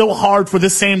is it so hard for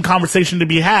this same conversation to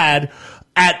be had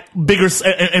at bigger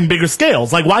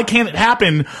scales? Like, why can't it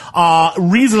happen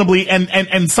reasonably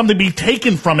and something be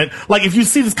taken from it? Like, if you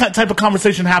see this type of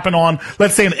conversation happen on,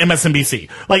 let's say, an MSNBC,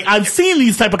 like I've seen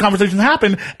these type of conversations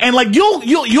happen, and like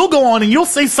you'll go on and you'll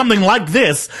say something like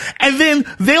this, and then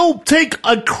they'll take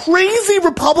a crazy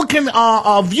Republican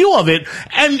view of it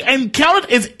and count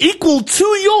it as equal to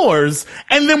yours,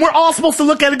 and then we're all supposed to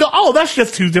look at it and go, oh, that's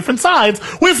just two different sides.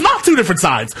 Well, it's not two different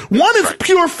sides. One is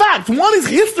pure fact. One is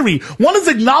history. One is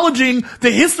acknowledging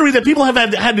the history that people have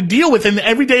had to deal with in the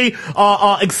everyday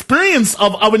experience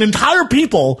of an entire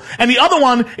people, and the other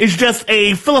one is just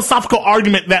a philosophical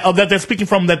argument that they're speaking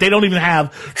from that they don't even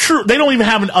have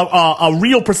a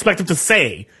real perspective to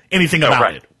say anything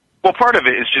about it. Well, part of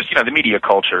it is just, you know, the media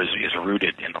culture is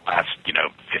rooted in the last,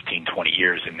 15, 20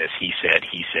 years in this he said.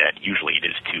 Usually it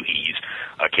is two he's,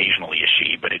 occasionally a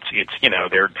she, but it's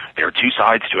there are two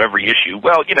sides to every issue.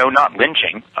 Well, not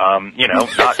lynching, not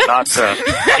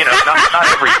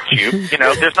every issue.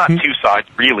 There's not two sides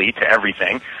really to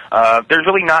everything. There's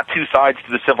really not two sides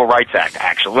to the Civil Rights Act,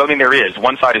 actually. Well, I mean, there is.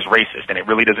 One side is racist, and it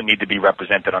really doesn't need to be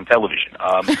represented on television.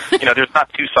 There's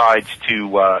not two sides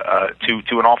to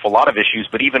an awful lot of issues,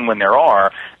 but even when there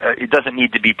are, it doesn't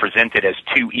need to be presented as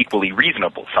two equally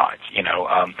reasonable sides.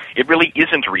 It really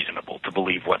isn't reasonable to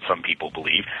believe what some people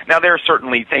believe. Now, there are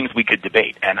certainly things we could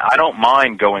debate, and I don't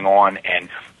mind going on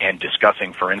and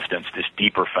discussing, for instance, this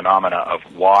deeper phenomena of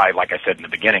why, like I said in the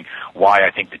beginning, why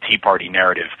I think the Tea Party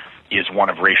narrative is one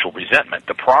of racial resentment.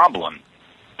 The problem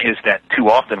is that too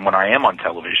often when I am on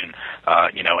television,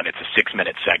 and it's a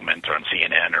 6-minute segment or on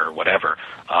CNN or whatever,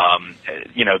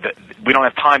 we don't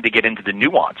have time to get into the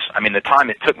nuance. I mean, the time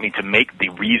it took me to make the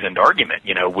reasoned argument,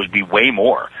 would be way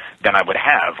more than I would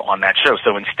have on that show.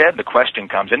 So instead, the question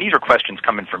comes, and these are questions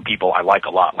coming from people I like a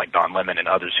lot, like Don Lemon and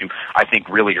others who I think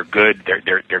really are good.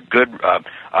 They're good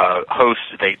hosts.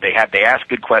 They ask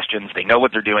good questions. They know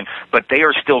what they're doing, but they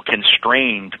are still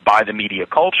constrained by the media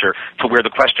culture to where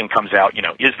the question comes out,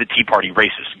 is the Tea Party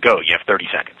racist? Go. You have 30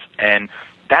 seconds. And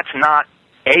that's not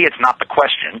A, it's not the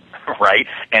question, right?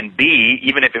 And B,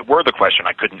 even if it were the question,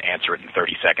 I couldn't answer it in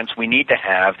 30 seconds. We need to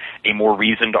have a more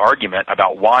reasoned argument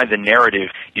about why the narrative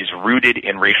is rooted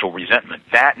in racial resentment.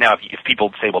 That, now, if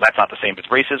people say, well, that's not the same as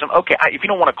racism, okay, if you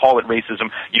don't want to call it racism,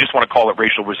 you just want to call it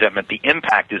racial resentment, the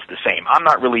impact is the same. I'm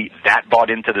not really that bought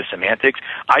into the semantics.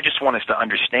 I just want us to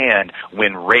understand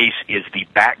when race is the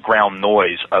background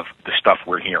noise of the stuff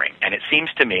we're hearing. And it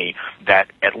seems to me that,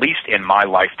 at least in my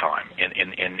lifetime,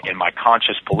 in my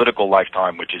conscious political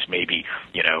lifetime, which is maybe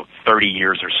 30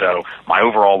 years or so, my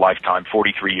overall lifetime,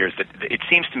 43 years, that it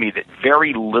seems to me that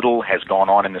very little has gone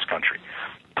on in this country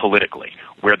politically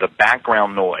where the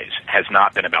background noise has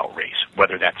not been about race,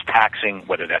 whether that's taxing,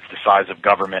 whether that's the size of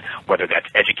government, whether that's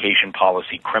education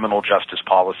policy, criminal justice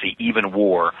policy, even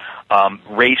war.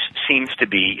 Race seems to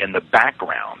be in the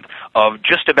background of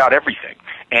just about everything.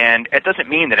 And it doesn't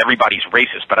mean that everybody's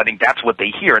racist, but I think that's what they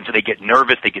hear. And so they get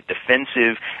nervous, they get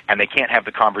defensive, and they can't have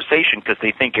the conversation because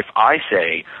they think if I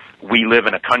say we live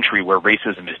in a country where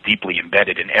racism is deeply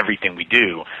embedded in everything we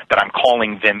do, that I'm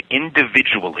calling them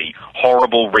individually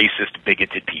horrible, racist,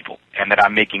 bigoted people, and that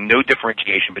I'm making no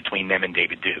differentiation between them and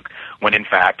David Duke, when in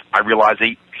fact I realize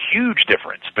a huge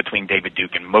difference between David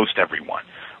Duke and most everyone.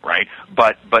 Right,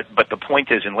 but the point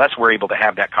is, unless we're able to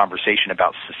have that conversation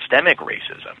about systemic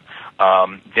racism,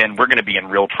 then we're going to be in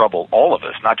real trouble, all of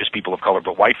us, not just people of color,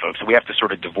 but white folks. So we have to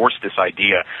sort of divorce this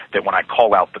idea that when I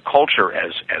call out the culture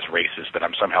as racist, that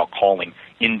I'm somehow calling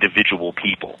individual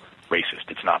people racist.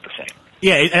 It's not the same.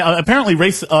 Yeah, apparently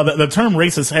the term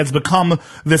racist has become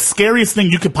the scariest thing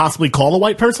you could possibly call a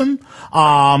white person,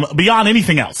 beyond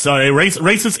anything else. So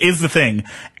racist is the thing.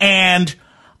 And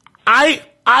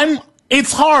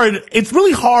it's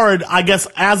really hard, I guess,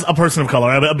 as a person of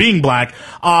color, being black,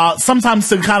 sometimes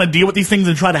to kind of deal with these things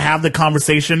and try to have the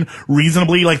conversation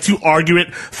reasonably, like to argue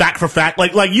it fact for fact.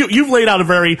 Like you've laid out a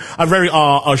very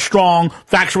strong,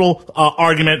 factual,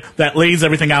 argument that lays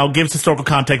everything out, gives historical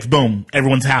context, boom,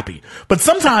 everyone's happy. But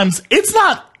sometimes it's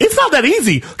not that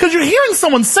easy, because you're hearing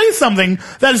someone say something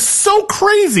that is so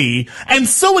crazy and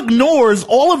so ignores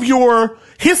all of your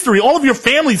history, all of your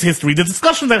family's history, the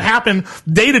discussions that happen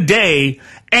day to day,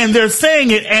 and they're saying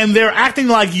it and they're acting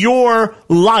like your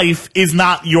life is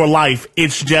not your life.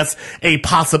 It's just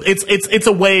it's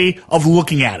a way of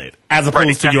looking at it as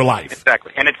opposed to your life.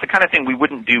 Exactly. And it's the kind of thing we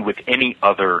wouldn't do with any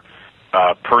other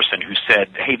person who said,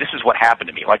 hey, this is what happened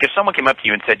to me. Like if someone came up to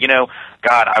you and said,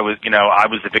 God, I was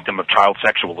the victim of child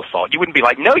sexual assault, you wouldn't be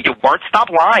like, no, you weren't, stop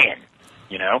lying.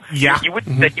 Yeah. You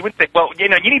wouldn't say, well, you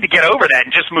need to get over that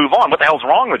and just move on. What the hell's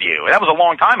wrong with you? That was a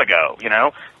long time ago, When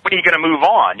are you going to move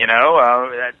on,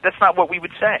 That's not what we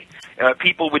would say.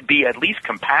 People would be at least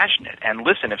compassionate and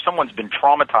listen. If someone's been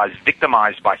traumatized,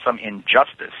 victimized by some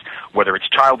injustice, whether it's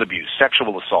child abuse,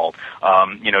 sexual assault,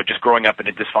 just growing up in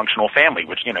a dysfunctional family,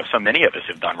 which, so many of us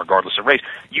have done regardless of race,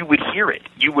 you would hear it.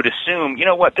 You would assume,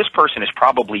 this person is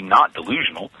probably not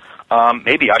delusional.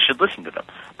 Maybe I should listen to them.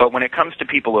 But when it comes to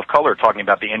people of color talking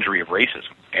about the injury of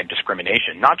racism and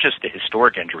discrimination, not just the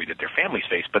historic injury that their families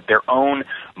face, but their own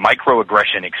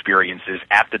microaggression experiences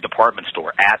at the department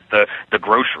store, at the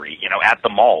grocery, at the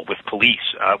mall with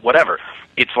police, whatever.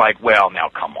 It's like, well, now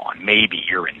come on, maybe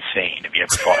you're insane. Have you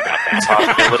ever thought about that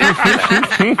possibility?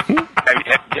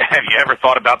 Have you ever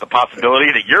thought about the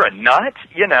possibility that you're a nut?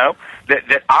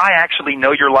 That I actually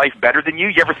know your life better than you?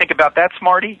 You ever think about that,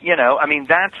 Smarty?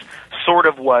 That's sort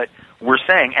of what we're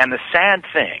saying. And the sad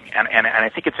thing, and I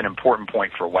think it's an important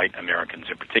point for white Americans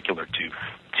in particular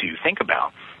to think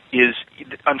about, is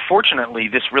unfortunately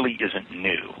this really isn't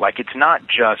new. Like, it's not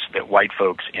just that white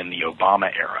folks in the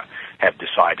Obama era have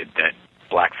decided that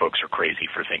black folks are crazy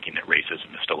for thinking that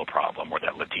racism is still a problem, or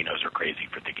that Latinos are crazy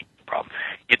for thinking it's a problem.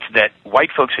 It's that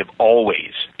white folks have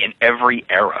always, in every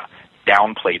era,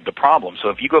 downplayed the problem. So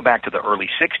if you go back to the early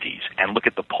 60s and look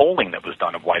at the polling that was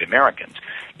done of white Americans,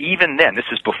 even then, this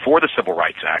is before the Civil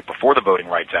Rights Act, before the Voting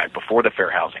Rights Act, before the Fair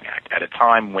Housing Act, at a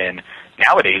time when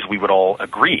nowadays we would all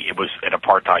agree it was an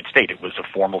apartheid state. It was a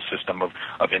formal system of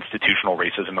institutional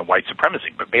racism and white supremacy.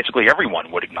 But basically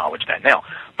everyone would acknowledge that now.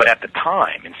 But at the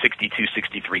time, in 62,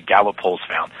 63, Gallup polls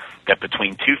found that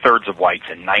between two-thirds of whites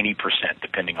and 90%,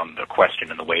 depending on the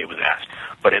question and the way it was asked,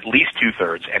 but at least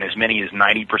two-thirds and as many as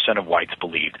 90% of whites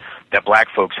believed that black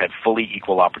folks had fully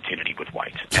equal opportunity with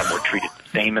whites and were treated the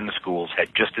same in the schools, had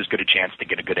just as good a chance to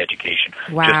get a good education,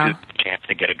 Wow. just as good a chance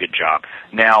to get a good job.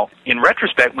 Now, in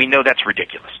retrospect, we know that's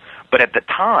ridiculous. But at the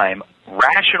time,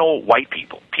 rational white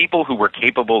people who were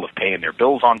capable of paying their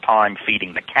bills on time,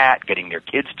 feeding the cat, getting their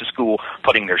kids to school,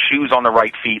 putting their shoes on the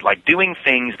right feet, like doing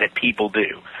things that people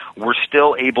do, were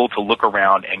still able to look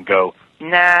around and go,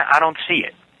 nah, I don't see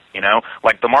it. You know,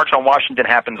 like the March on Washington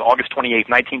happens August 28th,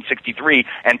 1963,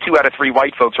 and 2 out of 3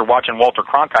 white folks are watching Walter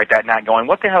Cronkite that night going,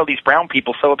 what the hell are these brown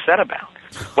people so upset about?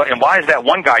 And why is that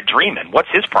one guy dreaming? What's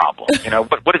his problem? You know,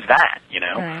 what is that? You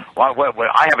know, Right. what,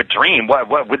 I have a dream.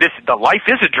 What with this? The life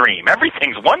is a dream.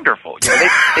 Everything's wonderful. You know,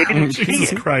 they didn't see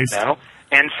Jesus it. Christ. You know?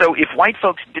 And so if white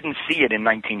folks didn't see it in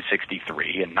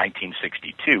 1963 and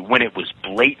 1962, when it was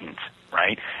blatant,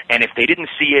 right? And if they didn't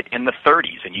see it in the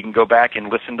 30s, and you can go back and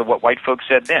listen to what white folks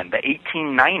said then, the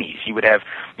 1890s, you would have,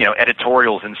 you know,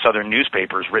 editorials in Southern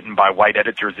newspapers written by white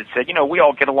editors that said, you know, we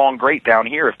all get along great down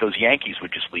here if those Yankees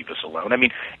would just leave us alone. I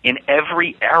mean, in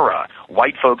every era,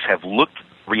 white folks have looked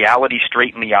reality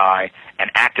straight in the eye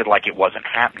and acted like it wasn't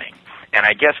happening. And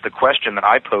I guess the question that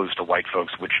I pose to white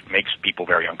folks, which makes people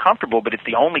very uncomfortable, but it's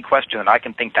the only question that I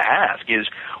can think to ask, is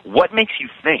what makes you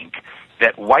think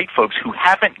that white folks who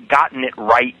haven't gotten it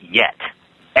right yet,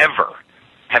 ever,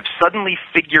 have suddenly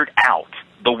figured out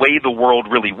the way the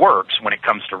world really works when it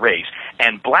comes to race,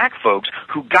 and black folks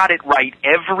who got it right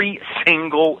every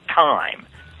single time,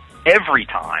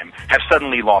 have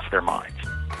suddenly lost their minds?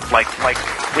 Like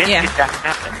when did that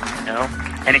happen, you know?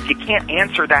 And if you can't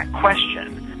answer that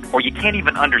question, or you can't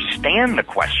even understand the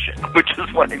question, which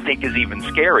is what I think is even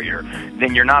scarier,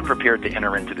 then you're not prepared to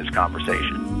enter into this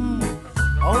conversation.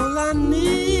 All I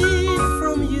need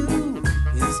from you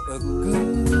is a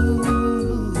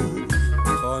good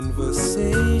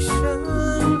conversation.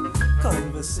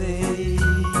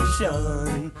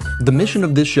 The mission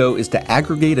of this show is to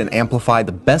aggregate and amplify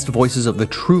the best voices of the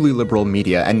truly liberal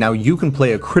media, and now you can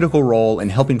play a critical role in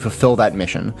helping fulfill that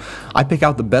mission. I pick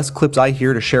out the best clips I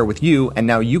hear to share with you, and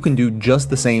now you can do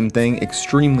just the same thing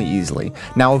extremely easily.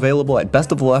 Now available at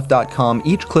bestoftheleft.com,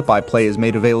 each clip I play is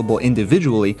made available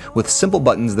individually with simple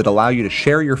buttons that allow you to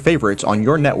share your favorites on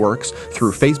your networks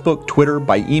through Facebook, Twitter,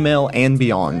 by email, and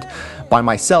beyond. By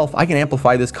myself, I can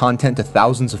amplify this content to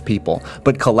thousands of people,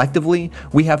 but collectively,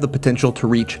 we have the potential to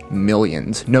reach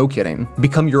millions. No kidding.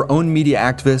 Become your own media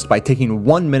activist by taking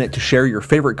 1 minute to share your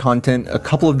favorite content a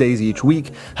couple of days each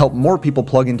week, help more people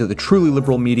plug into the truly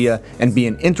liberal media, and be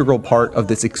an integral part of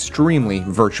this extremely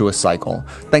virtuous cycle.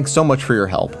 Thanks so much for your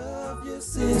help.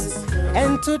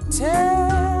 And to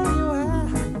tell you,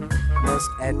 I must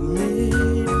admit,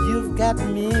 you've got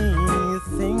me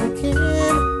thinking.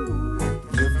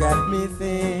 You've got me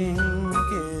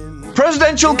thinking.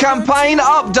 Presidential campaign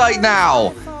update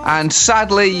now. And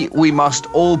sadly, we must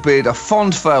all bid a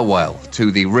fond farewell to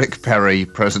the Rick Perry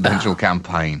presidential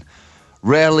campaign.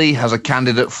 Rarely has a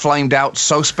candidate flamed out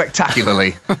so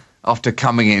spectacularly after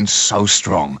coming in so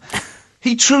strong.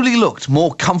 He truly looked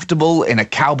more comfortable in a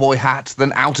cowboy hat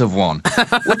than out of one,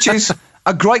 which is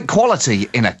a great quality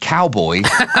in a cowboy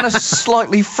and a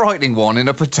slightly frightening one in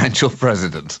a potential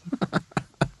president.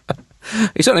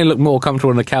 He certainly looked more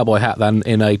comfortable in a cowboy hat than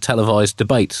in a televised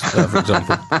debate, for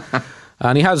example.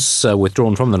 And he has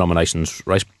withdrawn from the nominations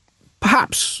race.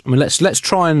 Perhaps, I mean, let's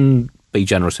try and be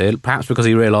generous here. Perhaps because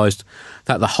he realised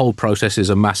that the whole process is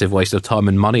a massive waste of time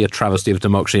and money, a travesty of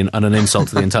democracy, and an insult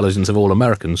to the intelligence of all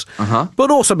Americans.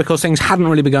 But also because things hadn't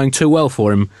really been going too well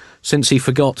for him since he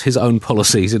forgot his own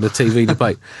policies in a TV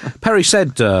debate. Perry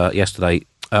said yesterday,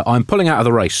 "I'm pulling out of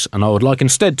the race, and I would like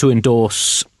instead to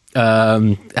endorse."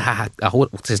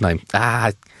 What's his name?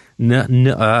 You know,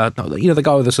 the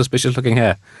guy with the suspicious-looking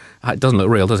hair. It doesn't look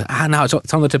real, does it? No,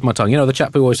 it's on the tip of my tongue. You know, the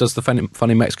chap who always does the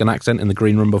funny Mexican accent in the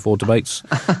green room before debates,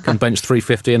 can bench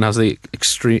 350 and has the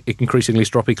increasingly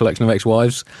stroppy collection of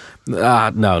ex-wives.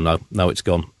 No, it's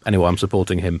gone. Anyway, I'm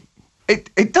supporting him.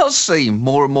 It does seem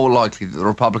more and more likely that the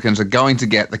Republicans are going to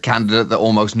get the candidate that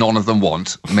almost none of them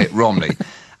want, Mitt Romney.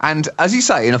 And, as you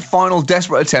say, in a final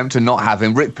desperate attempt to not have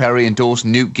him, Rick Perry endorsed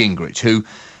Newt Gingrich, who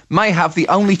may have the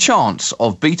only chance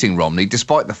of beating Romney,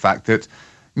 despite the fact that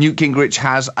Newt Gingrich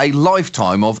has a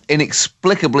lifetime of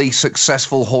inexplicably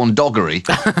successful horndoggery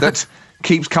that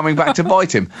keeps coming back to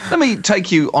bite him. Let me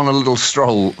take you on a little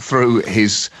stroll through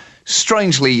his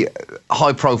strangely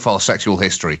high-profile sexual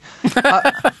history.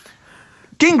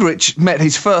 Gingrich met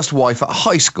his first wife at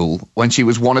high school when she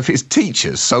was one of his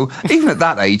teachers, so even at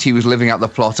that age he was living out the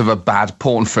plot of a bad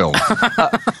porn film.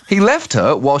 He left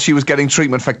her while she was getting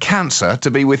treatment for cancer to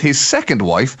be with his second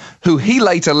wife, who he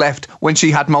later left when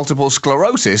she had multiple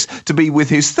sclerosis to be with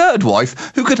his third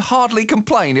wife, who could hardly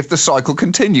complain if the cycle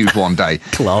continued one day.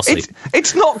 Classy.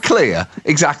 It's not clear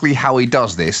exactly how he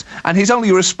does this, and his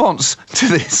only response to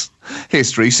this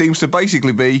history seems to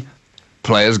basically be,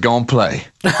 players gone play.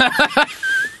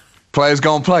 Players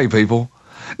gone play, people.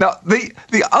 Now,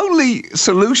 the only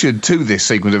solution to this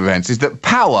sequence of events is that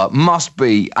power must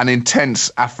be an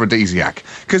intense aphrodisiac,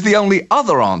 because the only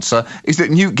other answer is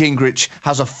that Newt Gingrich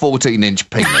has a 14-inch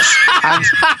penis. And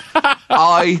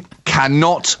I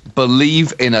cannot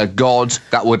believe in a God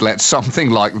that would let something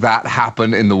like that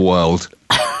happen in the world.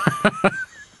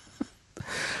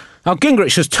 Now,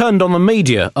 Gingrich has turned on the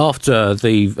media after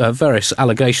the various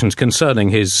allegations concerning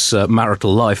his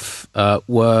marital life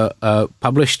were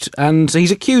published, and he's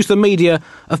accused the media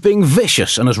of being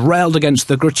vicious and has railed against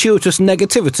the gratuitous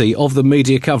negativity of the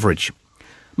media coverage.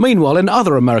 Meanwhile, in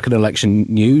other American election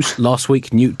news, last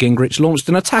week Newt Gingrich launched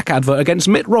an attack advert against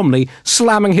Mitt Romney,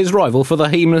 slamming his rival for the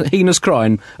heinous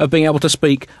crime of being able to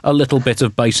speak a little bit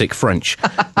of basic French.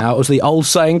 Now, as the old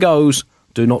saying goes,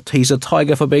 do not tease a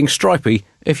tiger for being stripy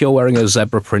if you're wearing a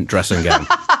zebra print dressing gown.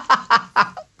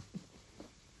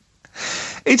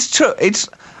 It's true. It's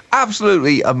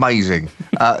absolutely amazing,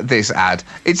 this ad.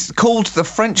 It's called The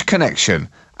French Connection,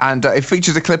 and it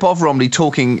features a clip of Romney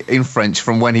talking in French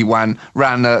from when he ran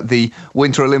the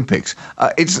Winter Olympics.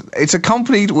 It's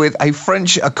accompanied with a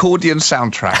French accordion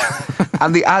soundtrack,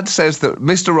 and the ad says that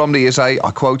Mr. Romney is a, I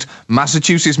quote,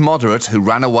 Massachusetts moderate who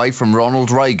ran away from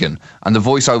Ronald Reagan, and the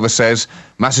voiceover says,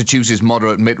 Massachusetts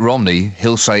moderate Mitt Romney,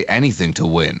 he'll say anything to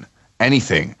win.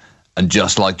 Anything. And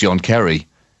just like John Kerry,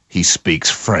 he speaks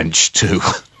French too.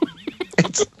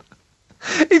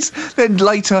 It's then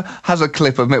later has a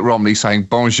clip of Mitt Romney saying,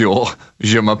 Bonjour,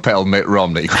 je m'appelle Mitt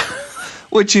Romney,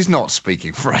 which is not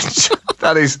speaking French.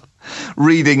 That is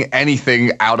reading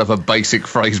anything out of a basic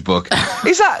phrase book.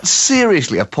 Is that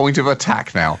seriously a point of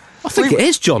attack now? I think it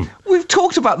is, John. We've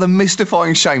talked about the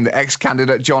mystifying shame that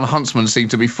ex-candidate John Huntsman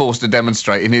seemed to be forced to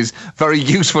demonstrate in his very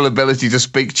useful ability to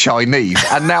speak Chinese.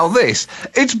 And now this.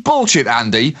 It's bullshit,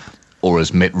 Andy. Or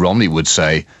as Mitt Romney would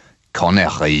say,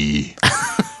 connerie.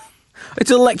 It's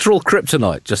electoral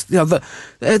kryptonite. Just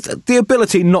the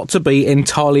ability not to be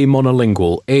entirely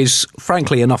monolingual is,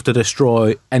 frankly, enough to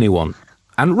destroy anyone,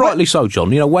 and rightly so,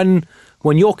 John. You know,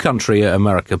 when your country,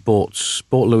 America, bought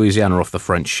Louisiana off the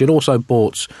French, it also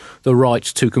bought the right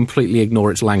to completely ignore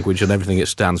its language and everything it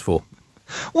stands for.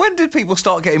 When did people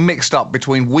start getting mixed up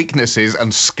between weaknesses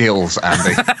and skills,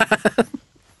 Andy?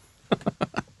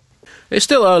 It's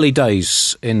still early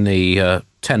days in the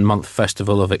 10-month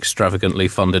festival of extravagantly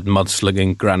funded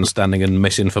mudslinging, grandstanding and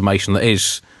misinformation that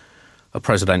is a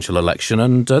presidential election.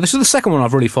 And this is the second one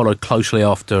I've really followed closely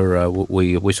after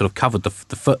we sort of covered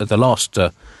the last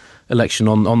election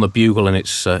on the Bugle in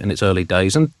its early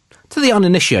days. And to the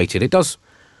uninitiated, it does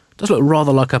look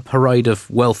rather like a parade of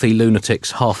wealthy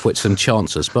lunatics, half-wits and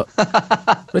chancers. But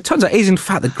it turns out it is, in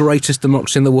fact, the greatest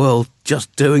democracy in the world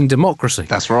just doing democracy.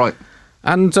 That's right.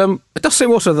 And it does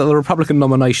seem also that the Republican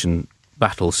nomination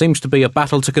battle seems to be a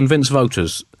battle to convince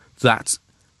voters that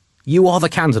you are the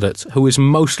candidate who is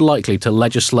most likely to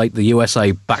legislate the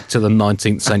USA back to the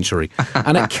 19th century.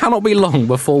 And it cannot be long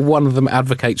before one of them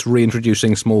advocates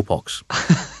reintroducing smallpox.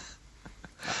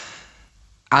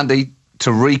 Andy,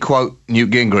 to re-quote Newt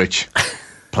Gingrich,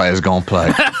 players gone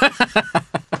play.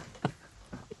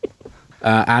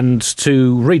 And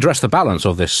to redress the balance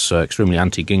of this extremely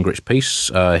anti-Gingrich piece,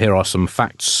 here are some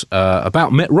facts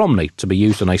about Mitt Romney to be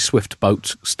used in a swift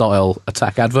boat-style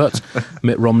attack advert.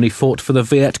 Mitt Romney fought for the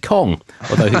Viet Cong,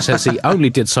 although he says he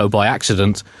only did so by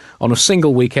accident on a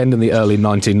single weekend in the early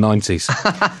 1990s.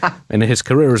 In his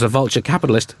career as a vulture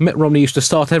capitalist, Mitt Romney used to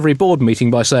start every board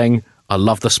meeting by saying, I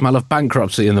love the smell of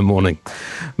bankruptcy in the morning.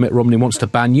 Mitt Romney wants to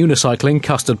ban unicycling,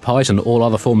 custard pies and all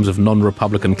other forms of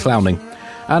non-Republican clowning.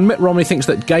 And Mitt Romney thinks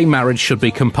that gay marriage should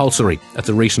be compulsory. At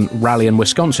a recent rally in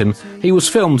Wisconsin, he was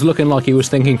filmed looking like he was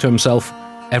thinking to himself,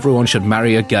 everyone should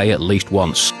marry a gay at least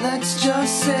once. Let's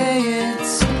just say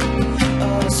it's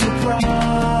a surprise.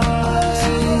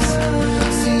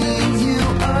 Seeing you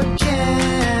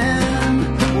again.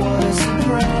 What a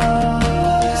surprise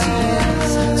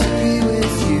to be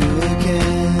with you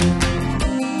again.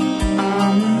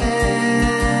 I'm a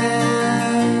man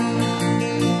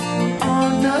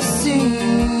on the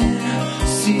scene.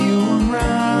 See you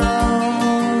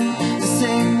around the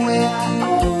same way I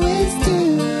always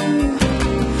do.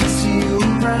 See you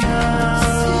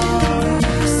around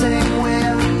the same way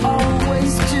I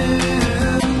always do.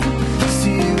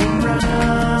 See you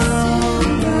around,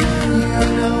 you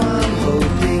know I'm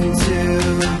hoping to.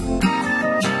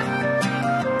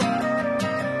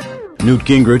 Newt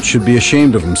Gingrich should be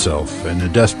ashamed of himself. In a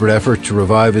desperate effort to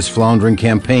revive his floundering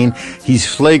campaign, he's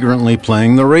flagrantly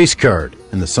playing the race card.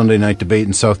 In the Sunday night debate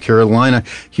in South Carolina,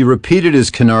 he repeated his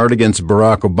canard against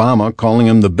Barack Obama, calling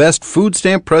him the best food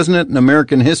stamp president in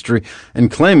American history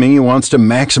and claiming he wants to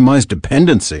maximize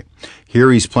dependency.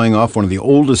 Here he's playing off one of the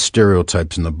oldest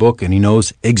stereotypes in the book, and he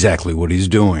knows exactly what he's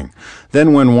doing.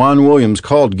 Then when Juan Williams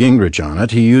called Gingrich on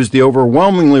it, he used the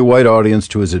overwhelmingly white audience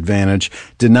to his advantage,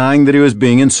 denying that he was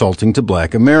being insulting to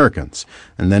black Americans.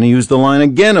 And then he used the line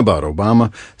again about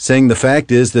Obama, saying the fact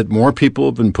is that more people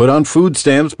have been put on food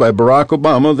stamps by Barack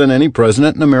Obama than any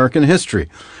president in American history.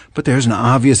 But there's an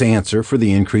obvious answer for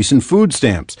the increase in food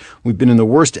stamps. We've been in the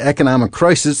worst economic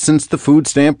crisis since the food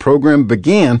stamp program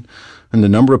began, and the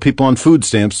number of people on food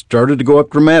stamps started to go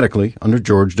up dramatically under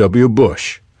George W.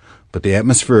 Bush. But the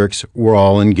atmospherics were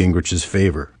all in Gingrich's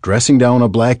favor, dressing down a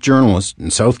black journalist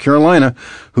in South Carolina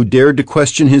who dared to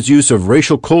question his use of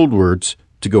racial code words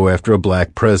to go after a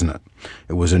black president.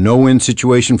 It was a no-win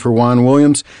situation for Juan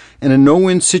Williams and a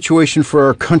no-win situation for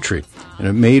our country, and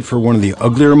it made for one of the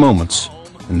uglier moments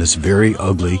in this very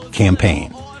ugly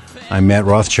campaign. I'm Matt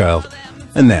Rothschild,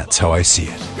 and that's how I see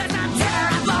it.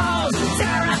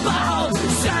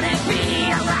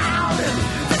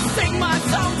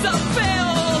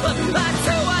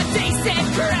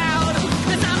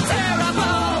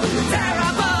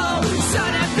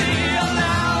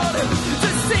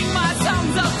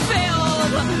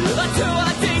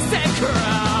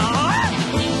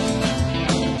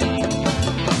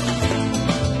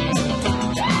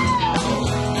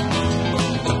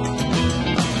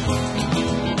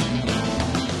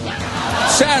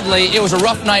 Sadly, it was a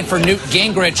rough night for Newt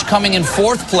Gingrich, coming in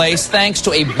fourth place thanks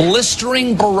to a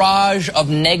blistering barrage of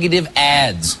negative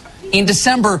ads. In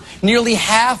December, nearly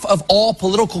half of all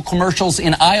political commercials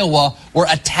in Iowa were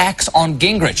attacks on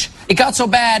Gingrich. It got so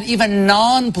bad, even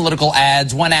non-political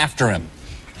ads went after him.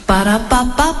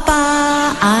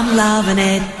 Ba-da-ba-ba-ba, I'm loving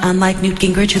it. Unlike Newt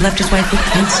Gingrich, who left his wife with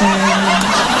cancer.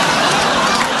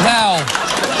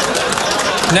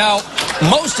 Now,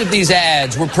 most of these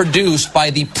ads were produced by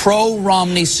the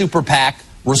pro-Romney super PAC,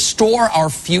 Restore Our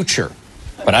Future.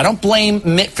 But I don't blame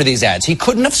Mitt for these ads. He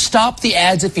couldn't have stopped the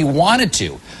ads if he wanted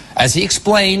to, as he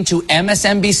explained to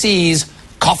MSNBC's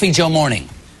Coffee Joe Morning.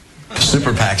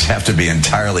 Super PACs have to be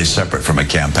entirely separate from a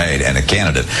campaign and a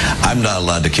candidate. I'm not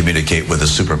allowed to communicate with a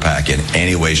super PAC in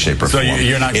any way, shape, or form. So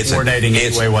you're not coordinating in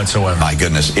any way whatsoever? My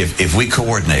goodness. If we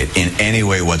coordinate in any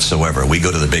way whatsoever, we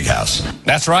go to the big house.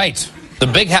 That's right. The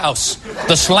Big House,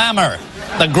 the Slammer,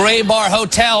 the Gray Bar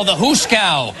Hotel, the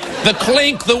Hooskow, the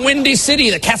Clink, the Windy City,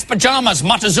 the Cat's Pajamas,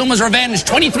 Montezuma's Revenge,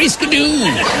 23 Skidoo.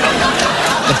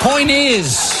 The point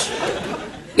is,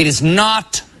 it is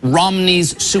not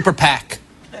Romney's super PAC.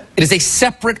 It is a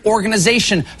separate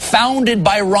organization founded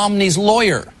by Romney's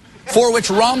lawyer, for which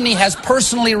Romney has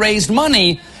personally raised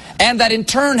money, and that in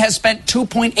turn has spent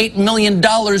 $2.8 million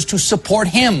to support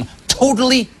him.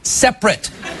 Totally separate.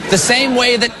 The same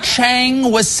way that Chang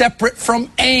was separate from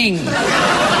Aang.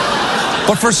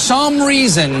 But for some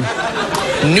reason,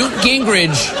 Newt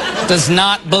Gingrich does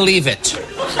not believe it.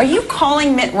 Are you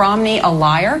calling Mitt Romney a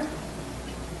liar?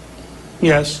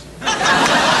 Yes.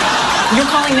 You're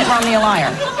calling Mitt Romney a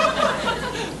liar?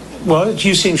 Well,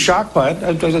 you seem shocked by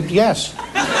it. Yes.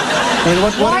 I mean,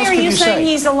 what Why else are could you saying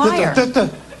say? he's a liar?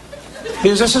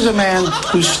 Because this is a man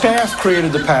whose staff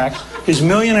created the PAC. His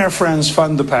millionaire friends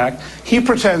fund the PAC. He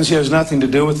pretends he has nothing to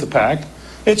do with the PAC.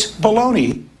 It's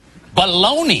baloney.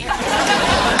 Baloney?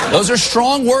 Those are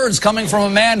strong words coming from a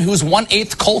man who's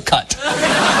 1/8 cold cut.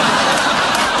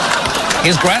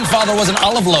 His grandfather was an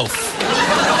olive loaf.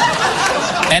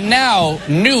 And now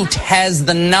Newt has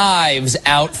the knives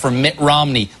out for Mitt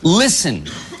Romney. Listen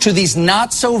to these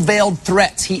not-so-veiled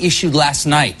threats he issued last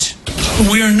night.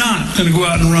 We are not going to go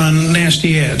out and run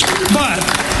nasty ads. But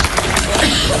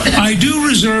I do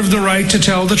reserve the right to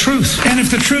tell the truth. And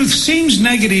if the truth seems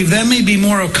negative, that may be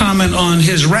more a comment on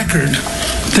his record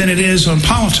than it is on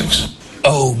politics.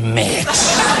 Oh, Mitt.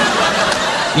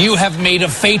 You have made a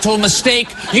fatal mistake.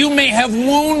 You may have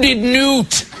wounded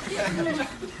Newt,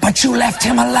 but you left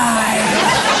him alive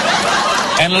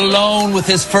and alone with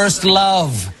his first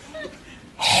love.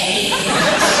 Hate.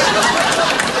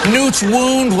 Newt's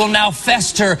wound will now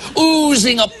fester,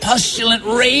 oozing a pustulant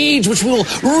rage which will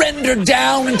render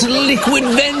down into liquid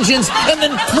vengeance and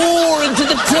then pour into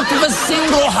the tip of a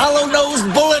single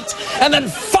hollow-nosed bullet and then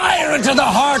fire into the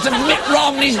heart of Mitt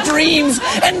Romney's dreams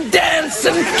and dance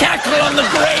and cackle on the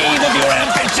grave of your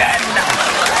ambition.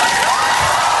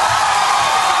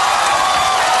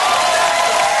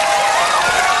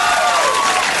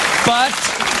 But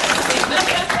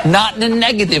not in a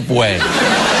negative way.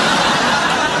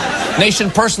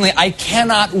 Nation, personally, I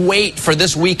cannot wait for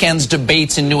this weekend's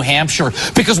debates in New Hampshire,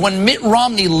 because when Mitt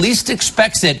Romney least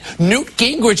expects it, Newt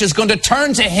Gingrich is going to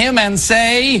turn to him and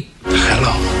say,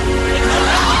 "Hello,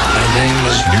 my name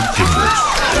is Newt Gingrich.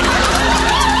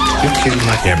 You killed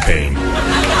my campaign.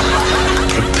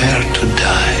 prepare to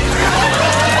die.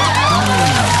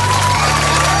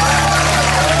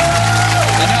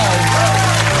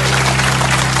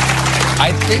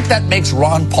 I think that makes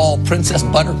Ron Paul Princess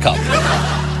Buttercup.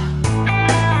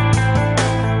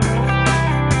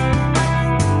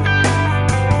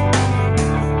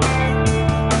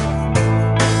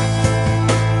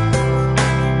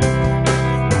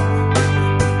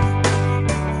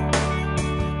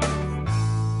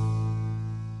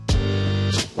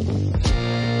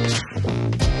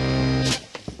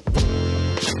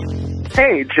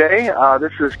 Hey, Jay.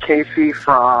 This is Casey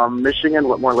from Michigan,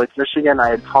 Whitmore Lakes, Michigan. I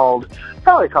had called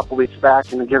probably a couple weeks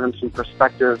back and given some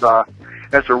perspective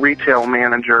as a retail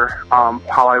manager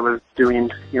how I was doing,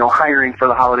 hiring for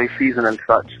the holiday season and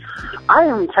such. I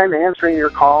am kind of answering your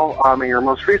call in your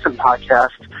most recent podcast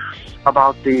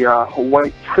about the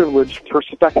white privilege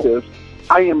perspective.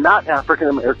 I am not African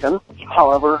American.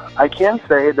 However, I can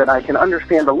say that I can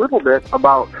understand a little bit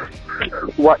about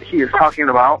what he is talking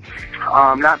about,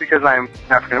 not because I'm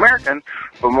African American,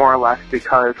 but more or less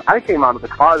because I came out of the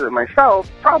closet myself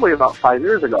probably about 5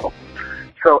 years ago.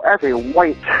 So as a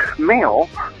white male,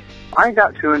 I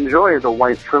got to enjoy the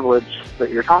white privilege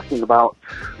that you're talking about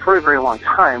for a very long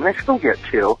time, and I still get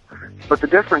to. But the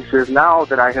difference is now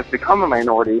that I have become a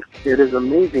minority, it is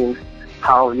amazing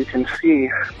how you can see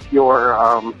your,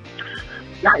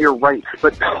 not your rights,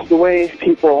 but the way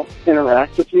people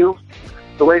interact with you.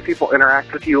 The way people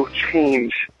interact with you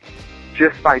change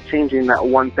just by changing that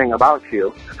one thing about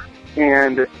you.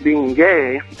 And being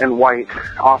gay and white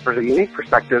offers a unique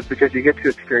perspective because you get to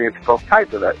experience both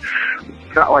sides of it.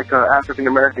 It's not like an African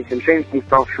American can change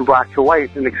themselves from black to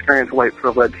white and experience white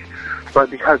privilege, but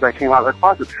because I came out of the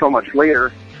closet so much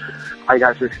later, I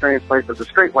got to experience life as a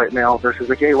straight white male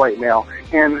versus a gay white male.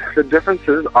 And the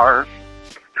differences are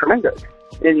tremendous.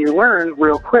 And you learn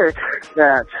real quick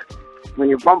that when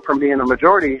you bump from being a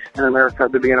majority in America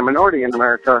to being a minority in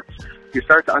America, you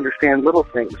start to understand little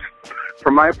things.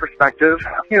 From my perspective,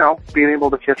 being able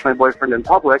to kiss my boyfriend in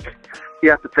public, you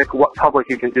have to pick what public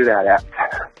you can do that at.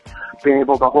 Being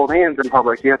able to hold hands in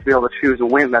public, you have to be able to choose a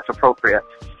win that's appropriate.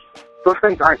 Those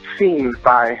things aren't seen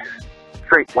by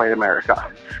straight white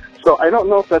America. So I don't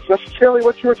know if that's necessarily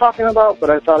what you were talking about, but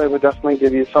I thought I would definitely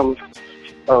give you some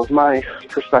of my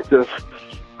perspective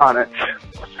on it.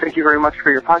 Thank you very much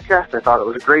for your podcast. I thought it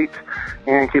was great,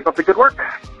 and keep up the good work.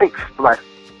 Thanks. Bye-bye.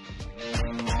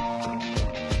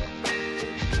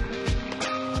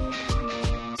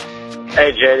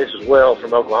 Hey, Jay, this is Will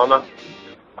from Oklahoma.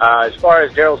 As far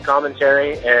as Daryl's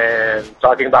commentary and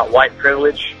talking about white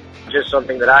privilege, just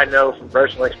something that I know from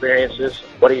personal experiences.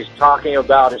 What he's talking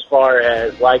about as far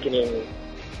as likening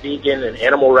vegan and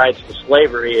animal rights to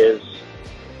slavery is,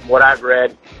 from what I've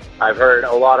read, I've heard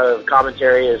a lot of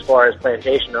commentary as far as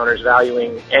plantation owners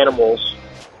valuing animals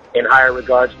in higher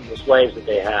regards than the slaves that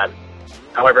they had.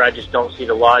 However, I just don't see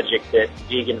the logic that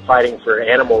vegan fighting for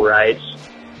animal rights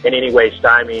in any way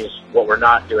stymies what we're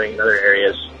not doing in other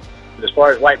areas. But as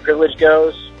far as white privilege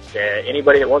goes,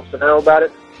 anybody that wants to know about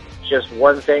it, just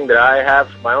one thing that I have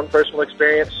from my own personal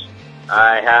experience.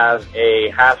 I have a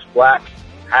half-black,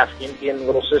 half-Indian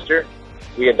little sister.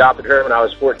 We adopted her when I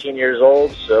was 14 years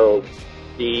old, so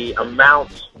the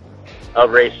amount of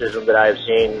racism that I have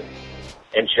seen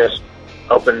and just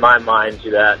opened my mind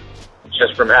to that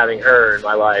just from having her in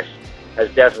my life has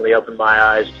definitely opened my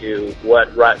eyes to what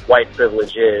white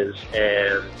privilege is,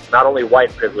 and not only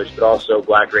white privilege, but also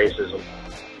black racism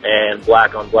and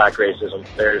black on black racism.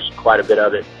 There's quite a bit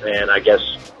of it, and I guess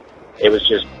it was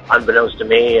just unbeknownst to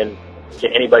me and to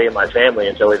anybody in my family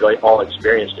until we all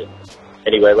experienced it.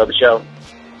 Anyway, love the show.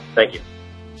 Thank you.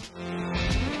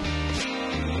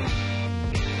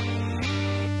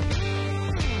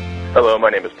 Hello, my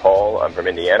name is Paul. I'm from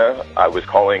Indiana. I was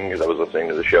calling because I was listening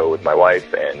to the show with my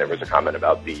wife, and there was a comment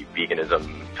about the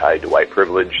veganism tied to white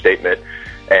privilege statement.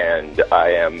 And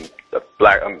I am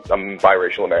black. I'm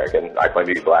biracial American. I claim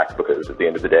to be black because at the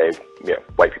end of the day,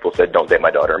 white people said don't date my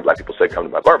daughter, and black people said come to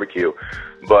my barbecue.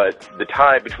 But the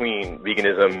tie between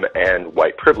veganism and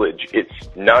white privilege, it's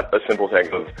not a simple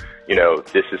thing of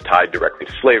this is tied directly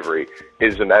to slavery.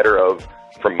 It is a matter of,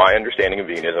 from my understanding of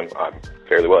veganism, I'm a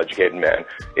fairly well-educated man,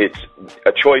 it's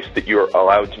a choice that you're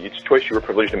allowed to, it's a choice you were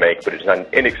privileged to make, but it's not an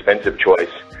inexpensive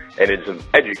choice, and it's an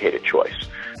educated choice.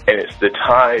 And it's the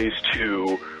ties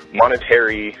to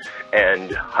monetary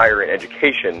and higher in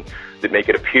education that make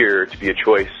it appear to be a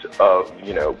choice of,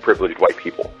 privileged white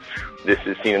people. This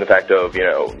is seen in the fact of,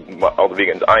 all the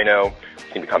vegans I know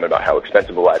seem to comment about how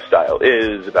expensive a lifestyle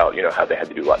is, about, how they had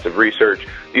to do lots of research.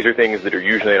 These are things that are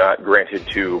usually not granted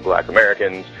to black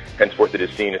Americans. Henceforth, it is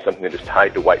seen as something that is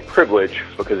tied to white privilege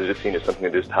because it is seen as something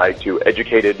that is tied to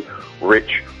educated,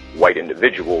 rich, white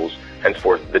individuals.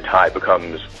 Henceforth, the tie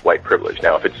becomes white privilege.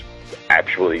 Now, if it's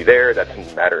actually there, that's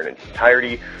a matter in its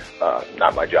entirety.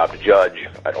 Not my job to judge.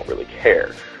 I don't really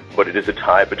care. But it is a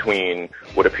tie between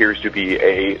what appears to be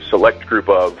a select group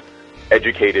of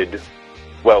educated,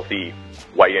 wealthy,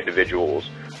 white individuals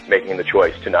making the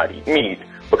choice to not eat meat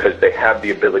because they have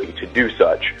the ability to do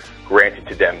such, granted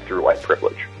to them through white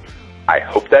privilege. I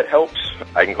hope that helps.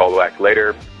 I can call back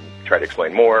later, try to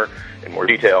explain more in more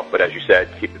detail, but as you said,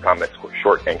 keep the comments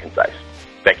short and concise.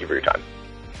 Thank you for your time.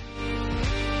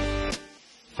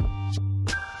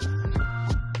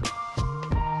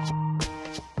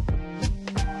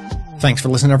 Thanks for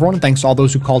listening, everyone, and thanks to all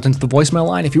those who called into the voicemail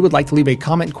line. If you would like to leave a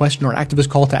comment, question, or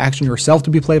activist call to action yourself to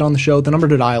be played on the show, the number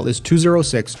to dial is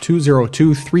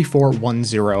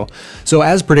 206-202-3410. So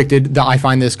as predicted, I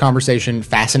find this conversation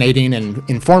fascinating and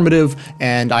informative,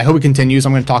 and I hope it continues.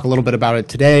 I'm going to talk a little bit about it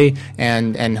today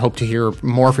and hope to hear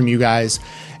more from you guys.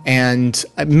 And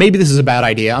maybe this is a bad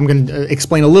idea. I'm going to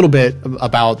explain a little bit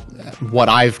about what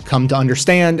I've come to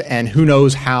understand, and who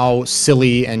knows how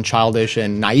silly and childish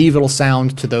and naive it'll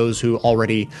sound to those who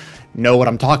already know what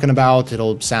I'm talking about.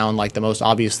 It'll sound like the most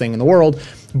obvious thing in the world.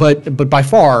 But by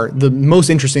far, the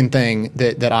most interesting thing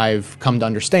that I've come to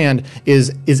understand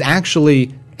is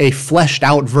actually a fleshed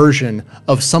out version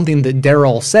of something that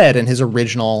Daryl said in his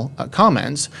original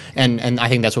comments. And I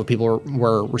think that's what people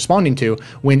were responding to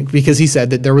because he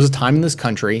said that there was a time in this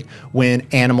country when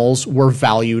animals were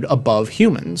valued above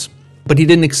humans. But he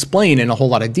didn't explain in a whole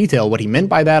lot of detail what he meant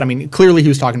by that. I mean, clearly he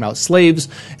was talking about slaves.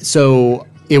 So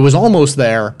it was almost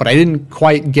there, but I didn't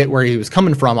quite get where he was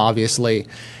coming from, obviously.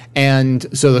 And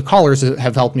so the callers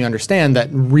have helped me understand that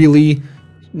really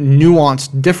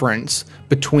nuanced difference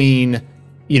between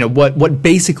what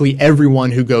basically everyone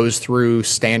who goes through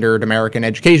standard American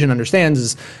education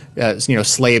understands is,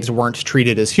 slaves weren't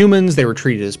treated as humans. They were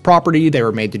treated as property. They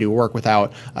were made to do work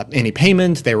without any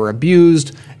payment. They were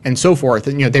abused and so forth.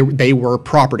 And, they were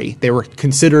property. They were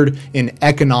considered in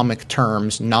economic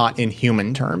terms, not in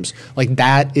human terms. Like,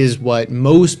 that is what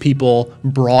most people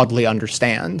broadly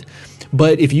understand.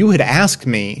 But if you had asked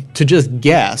me to just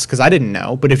guess, because I didn't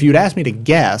know, but if you'd asked me to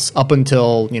guess up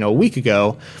until, a week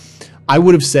ago, I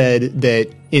would have said that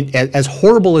as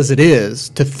horrible as it is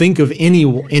to think of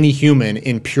any human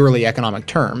in purely economic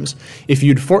terms, if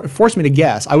you'd forced me to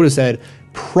guess, I would have said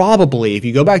probably if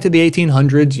you go back to the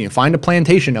 1800s, you find a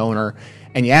plantation owner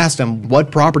and you ask them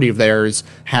what property of theirs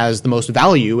has the most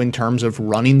value in terms of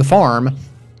running the farm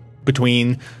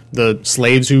between the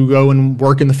slaves who go and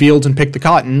work in the fields and pick the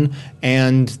cotton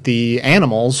and the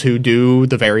animals who do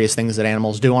the various things that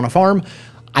animals do on a farm,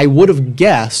 I would have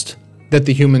guessed that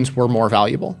the humans were more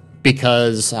valuable,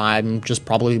 because I'm just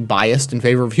probably biased in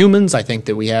favor of humans. I think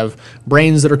that we have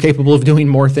brains that are capable of doing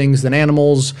more things than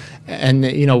animals, and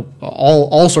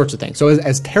all sorts of things. So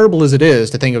as terrible as it is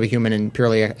to think of a human in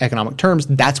purely economic terms,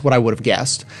 that's what I would have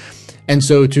guessed. And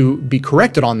so to be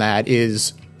corrected on that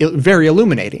is very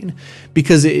illuminating,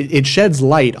 because it sheds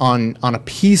light on a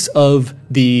piece of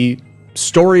the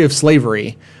story of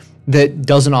slavery that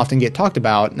doesn't often get talked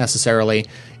about necessarily,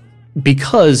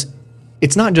 because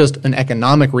it's not just an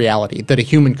economic reality that a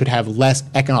human could have less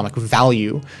economic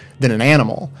value than an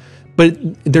animal, but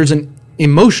there's an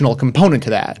emotional component to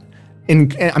that.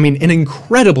 An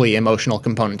incredibly emotional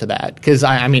component to that. Because,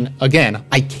 again,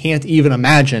 I can't even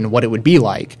imagine what it would be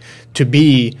like to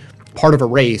be part of a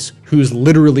race who's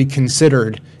literally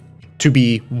considered to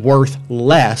be worth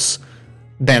less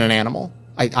than an animal.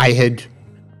 I had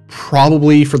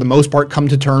probably, for the most part, come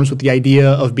to terms with the idea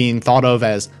of being thought of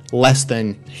as less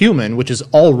than human, which is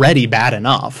already bad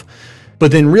enough.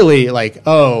 But then really,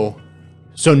 so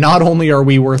not only are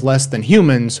we worth less than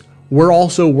humans, we're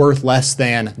also worth less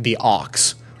than the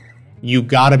ox. You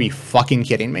gotta be fucking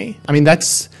kidding me. I mean,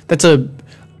 that's a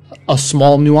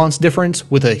small nuance difference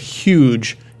with a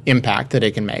huge impact that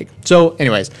it can make. So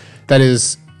anyways, that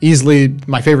is easily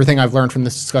my favorite thing I've learned from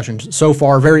this discussion so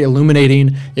far. Very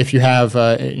illuminating. If you have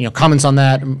comments on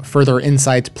that, further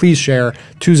insights, please share.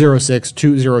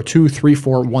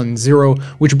 206-202-3410,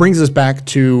 which brings us back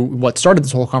to what started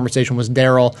this whole conversation was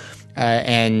Daryl,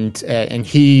 and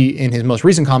he, in his most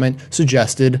recent comment,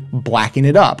 suggested blacking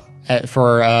it up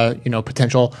for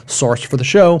potential source for the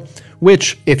show,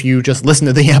 which, if you just listen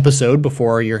to the episode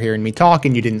before you're hearing me talk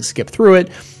and you didn't skip through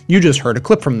it, you just heard a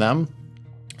clip from them.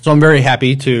 So I'm very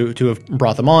happy to have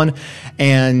brought them on.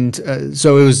 And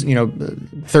so it was,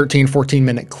 13,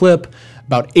 14-minute clip.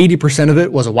 About 80% of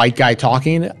it was a white guy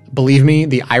talking. Believe me,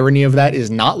 the irony of that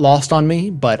is not lost on me,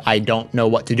 but I don't know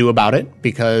what to do about it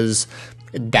because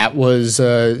that was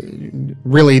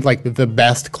really like the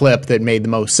best clip that made the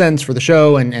most sense for the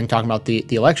show and talking about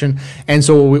the election. And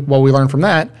so what we learned from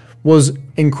that was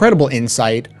incredible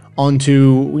insight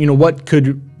onto, what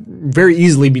could very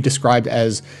easily be described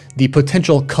as the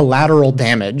potential collateral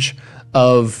damage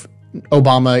of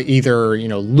Obama either,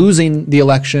 losing the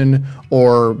election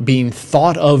or being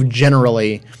thought of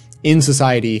generally in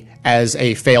society as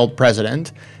a failed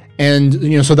president.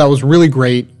 And, so that was really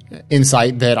great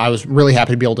insight that I was really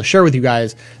happy to be able to share with you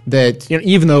guys that,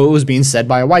 even though it was being said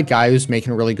by a white guy who's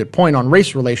making a really good point on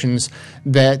race relations,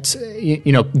 that,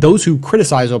 those who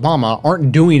criticize Obama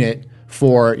aren't doing it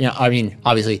for,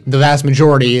 obviously the vast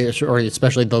majority, or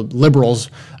especially the liberals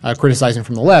criticizing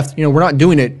from the left, we're not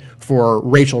doing it for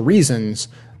racial reasons,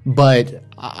 but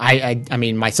I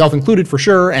mean, myself included for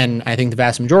sure, and I think the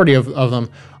vast majority of them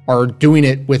are doing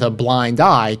it with a blind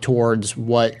eye towards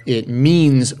what it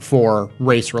means for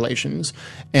race relations.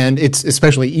 And it's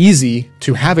especially easy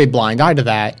to have a blind eye to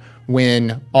that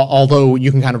when, although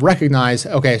you can kind of recognize,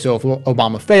 okay, so if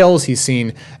Obama fails, he's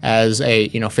seen as a,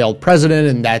 failed president,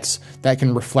 and that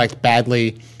can reflect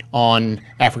badly on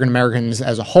African Americans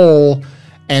as a whole,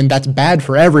 and that's bad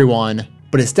for everyone,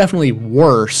 but it's definitely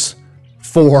worse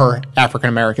for African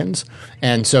Americans.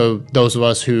 And so those of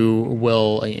us who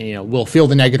will feel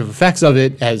the negative effects of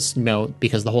it, as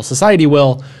because the whole society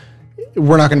will,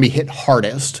 we're not going to be hit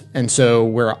hardest. And so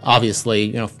we're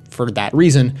obviously, for that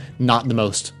reason, not the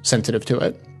most sensitive to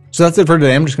it. So that's it for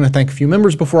today. I'm just going to thank a few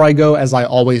members before I go, as I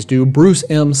always do. Bruce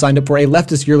M. signed up for a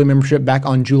Leftist yearly membership back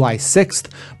on July 6th.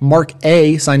 Mark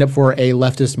A. signed up for a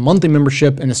Leftist monthly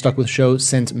membership and has stuck with the show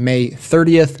since May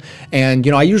 30th. And,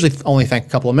 I usually only thank a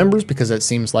couple of members because it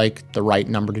seems like the right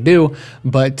number to do.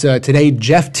 But today,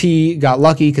 Jeff T. got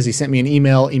lucky because he sent me an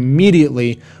email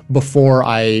immediately before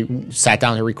I sat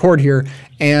down to record here.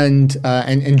 And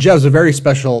Jeff's a very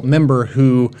special member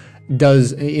who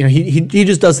does, he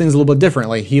just does things a little bit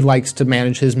differently. He likes to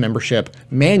manage his membership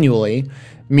manually,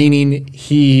 meaning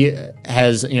he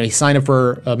has, he signed up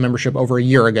for a membership over a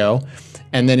year ago,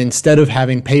 and then instead of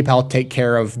having PayPal take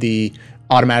care of the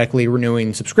automatically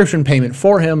renewing subscription payment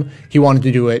for him, he wanted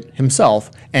to do it himself.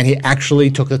 And he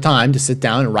actually took the time to sit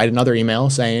down and write another email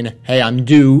saying, hey, I'm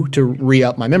due to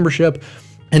re-up my membership.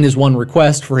 And his one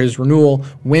request for his renewal,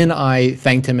 when I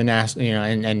thanked him and asked,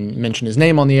 and mentioned his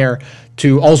name on the air,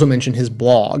 to also mention his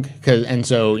blog. And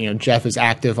so, Jeff is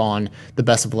active on the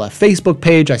Best of the Left Facebook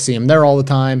page. I see him there all the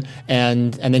time.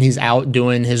 And then he's out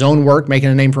doing his own work, making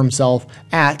a name for himself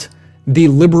at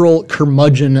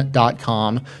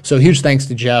theliberalcurmudgeon.com. So huge thanks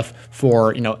to Jeff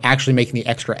for, actually making the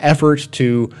extra effort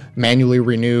to manually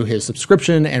renew his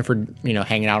subscription and for,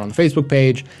 hanging out on the Facebook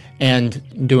page and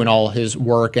doing all his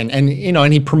work. And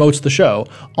he promotes the show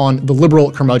on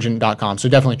theliberalcurmudgeon.com. So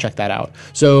definitely check that out.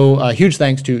 So huge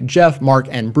thanks to Jeff, Mark,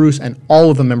 and Bruce, and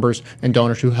all of the members and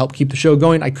donors who help keep the show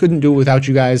going. I couldn't do it without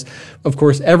you guys. Of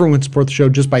course, everyone can support the show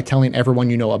just by telling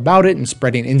everyone you know about it and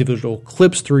spreading individual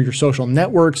clips through your social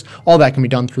networks. All that can be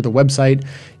done through the website.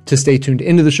 To stay tuned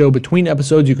into the show between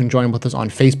episodes, you can join with us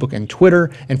on Facebook and Twitter.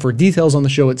 And for details on the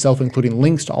show itself, including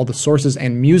links to all the sources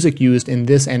and music used in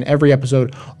this and every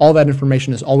episode, all that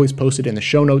information is always posted in the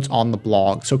show notes on the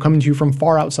blog. So coming to you from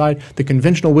far outside the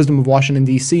conventional wisdom of Washington,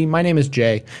 D.C., my name is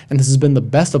Jay, and this has been the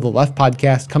Best of the Left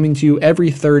podcast, coming to you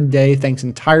every third day, thanks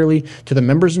entirely to the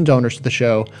members and donors to the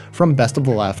show from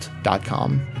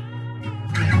bestoftheleft.com.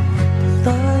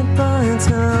 It's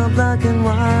now black and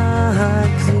white,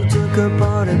 'cause you took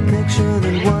apart a picture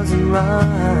that wasn't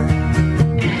right.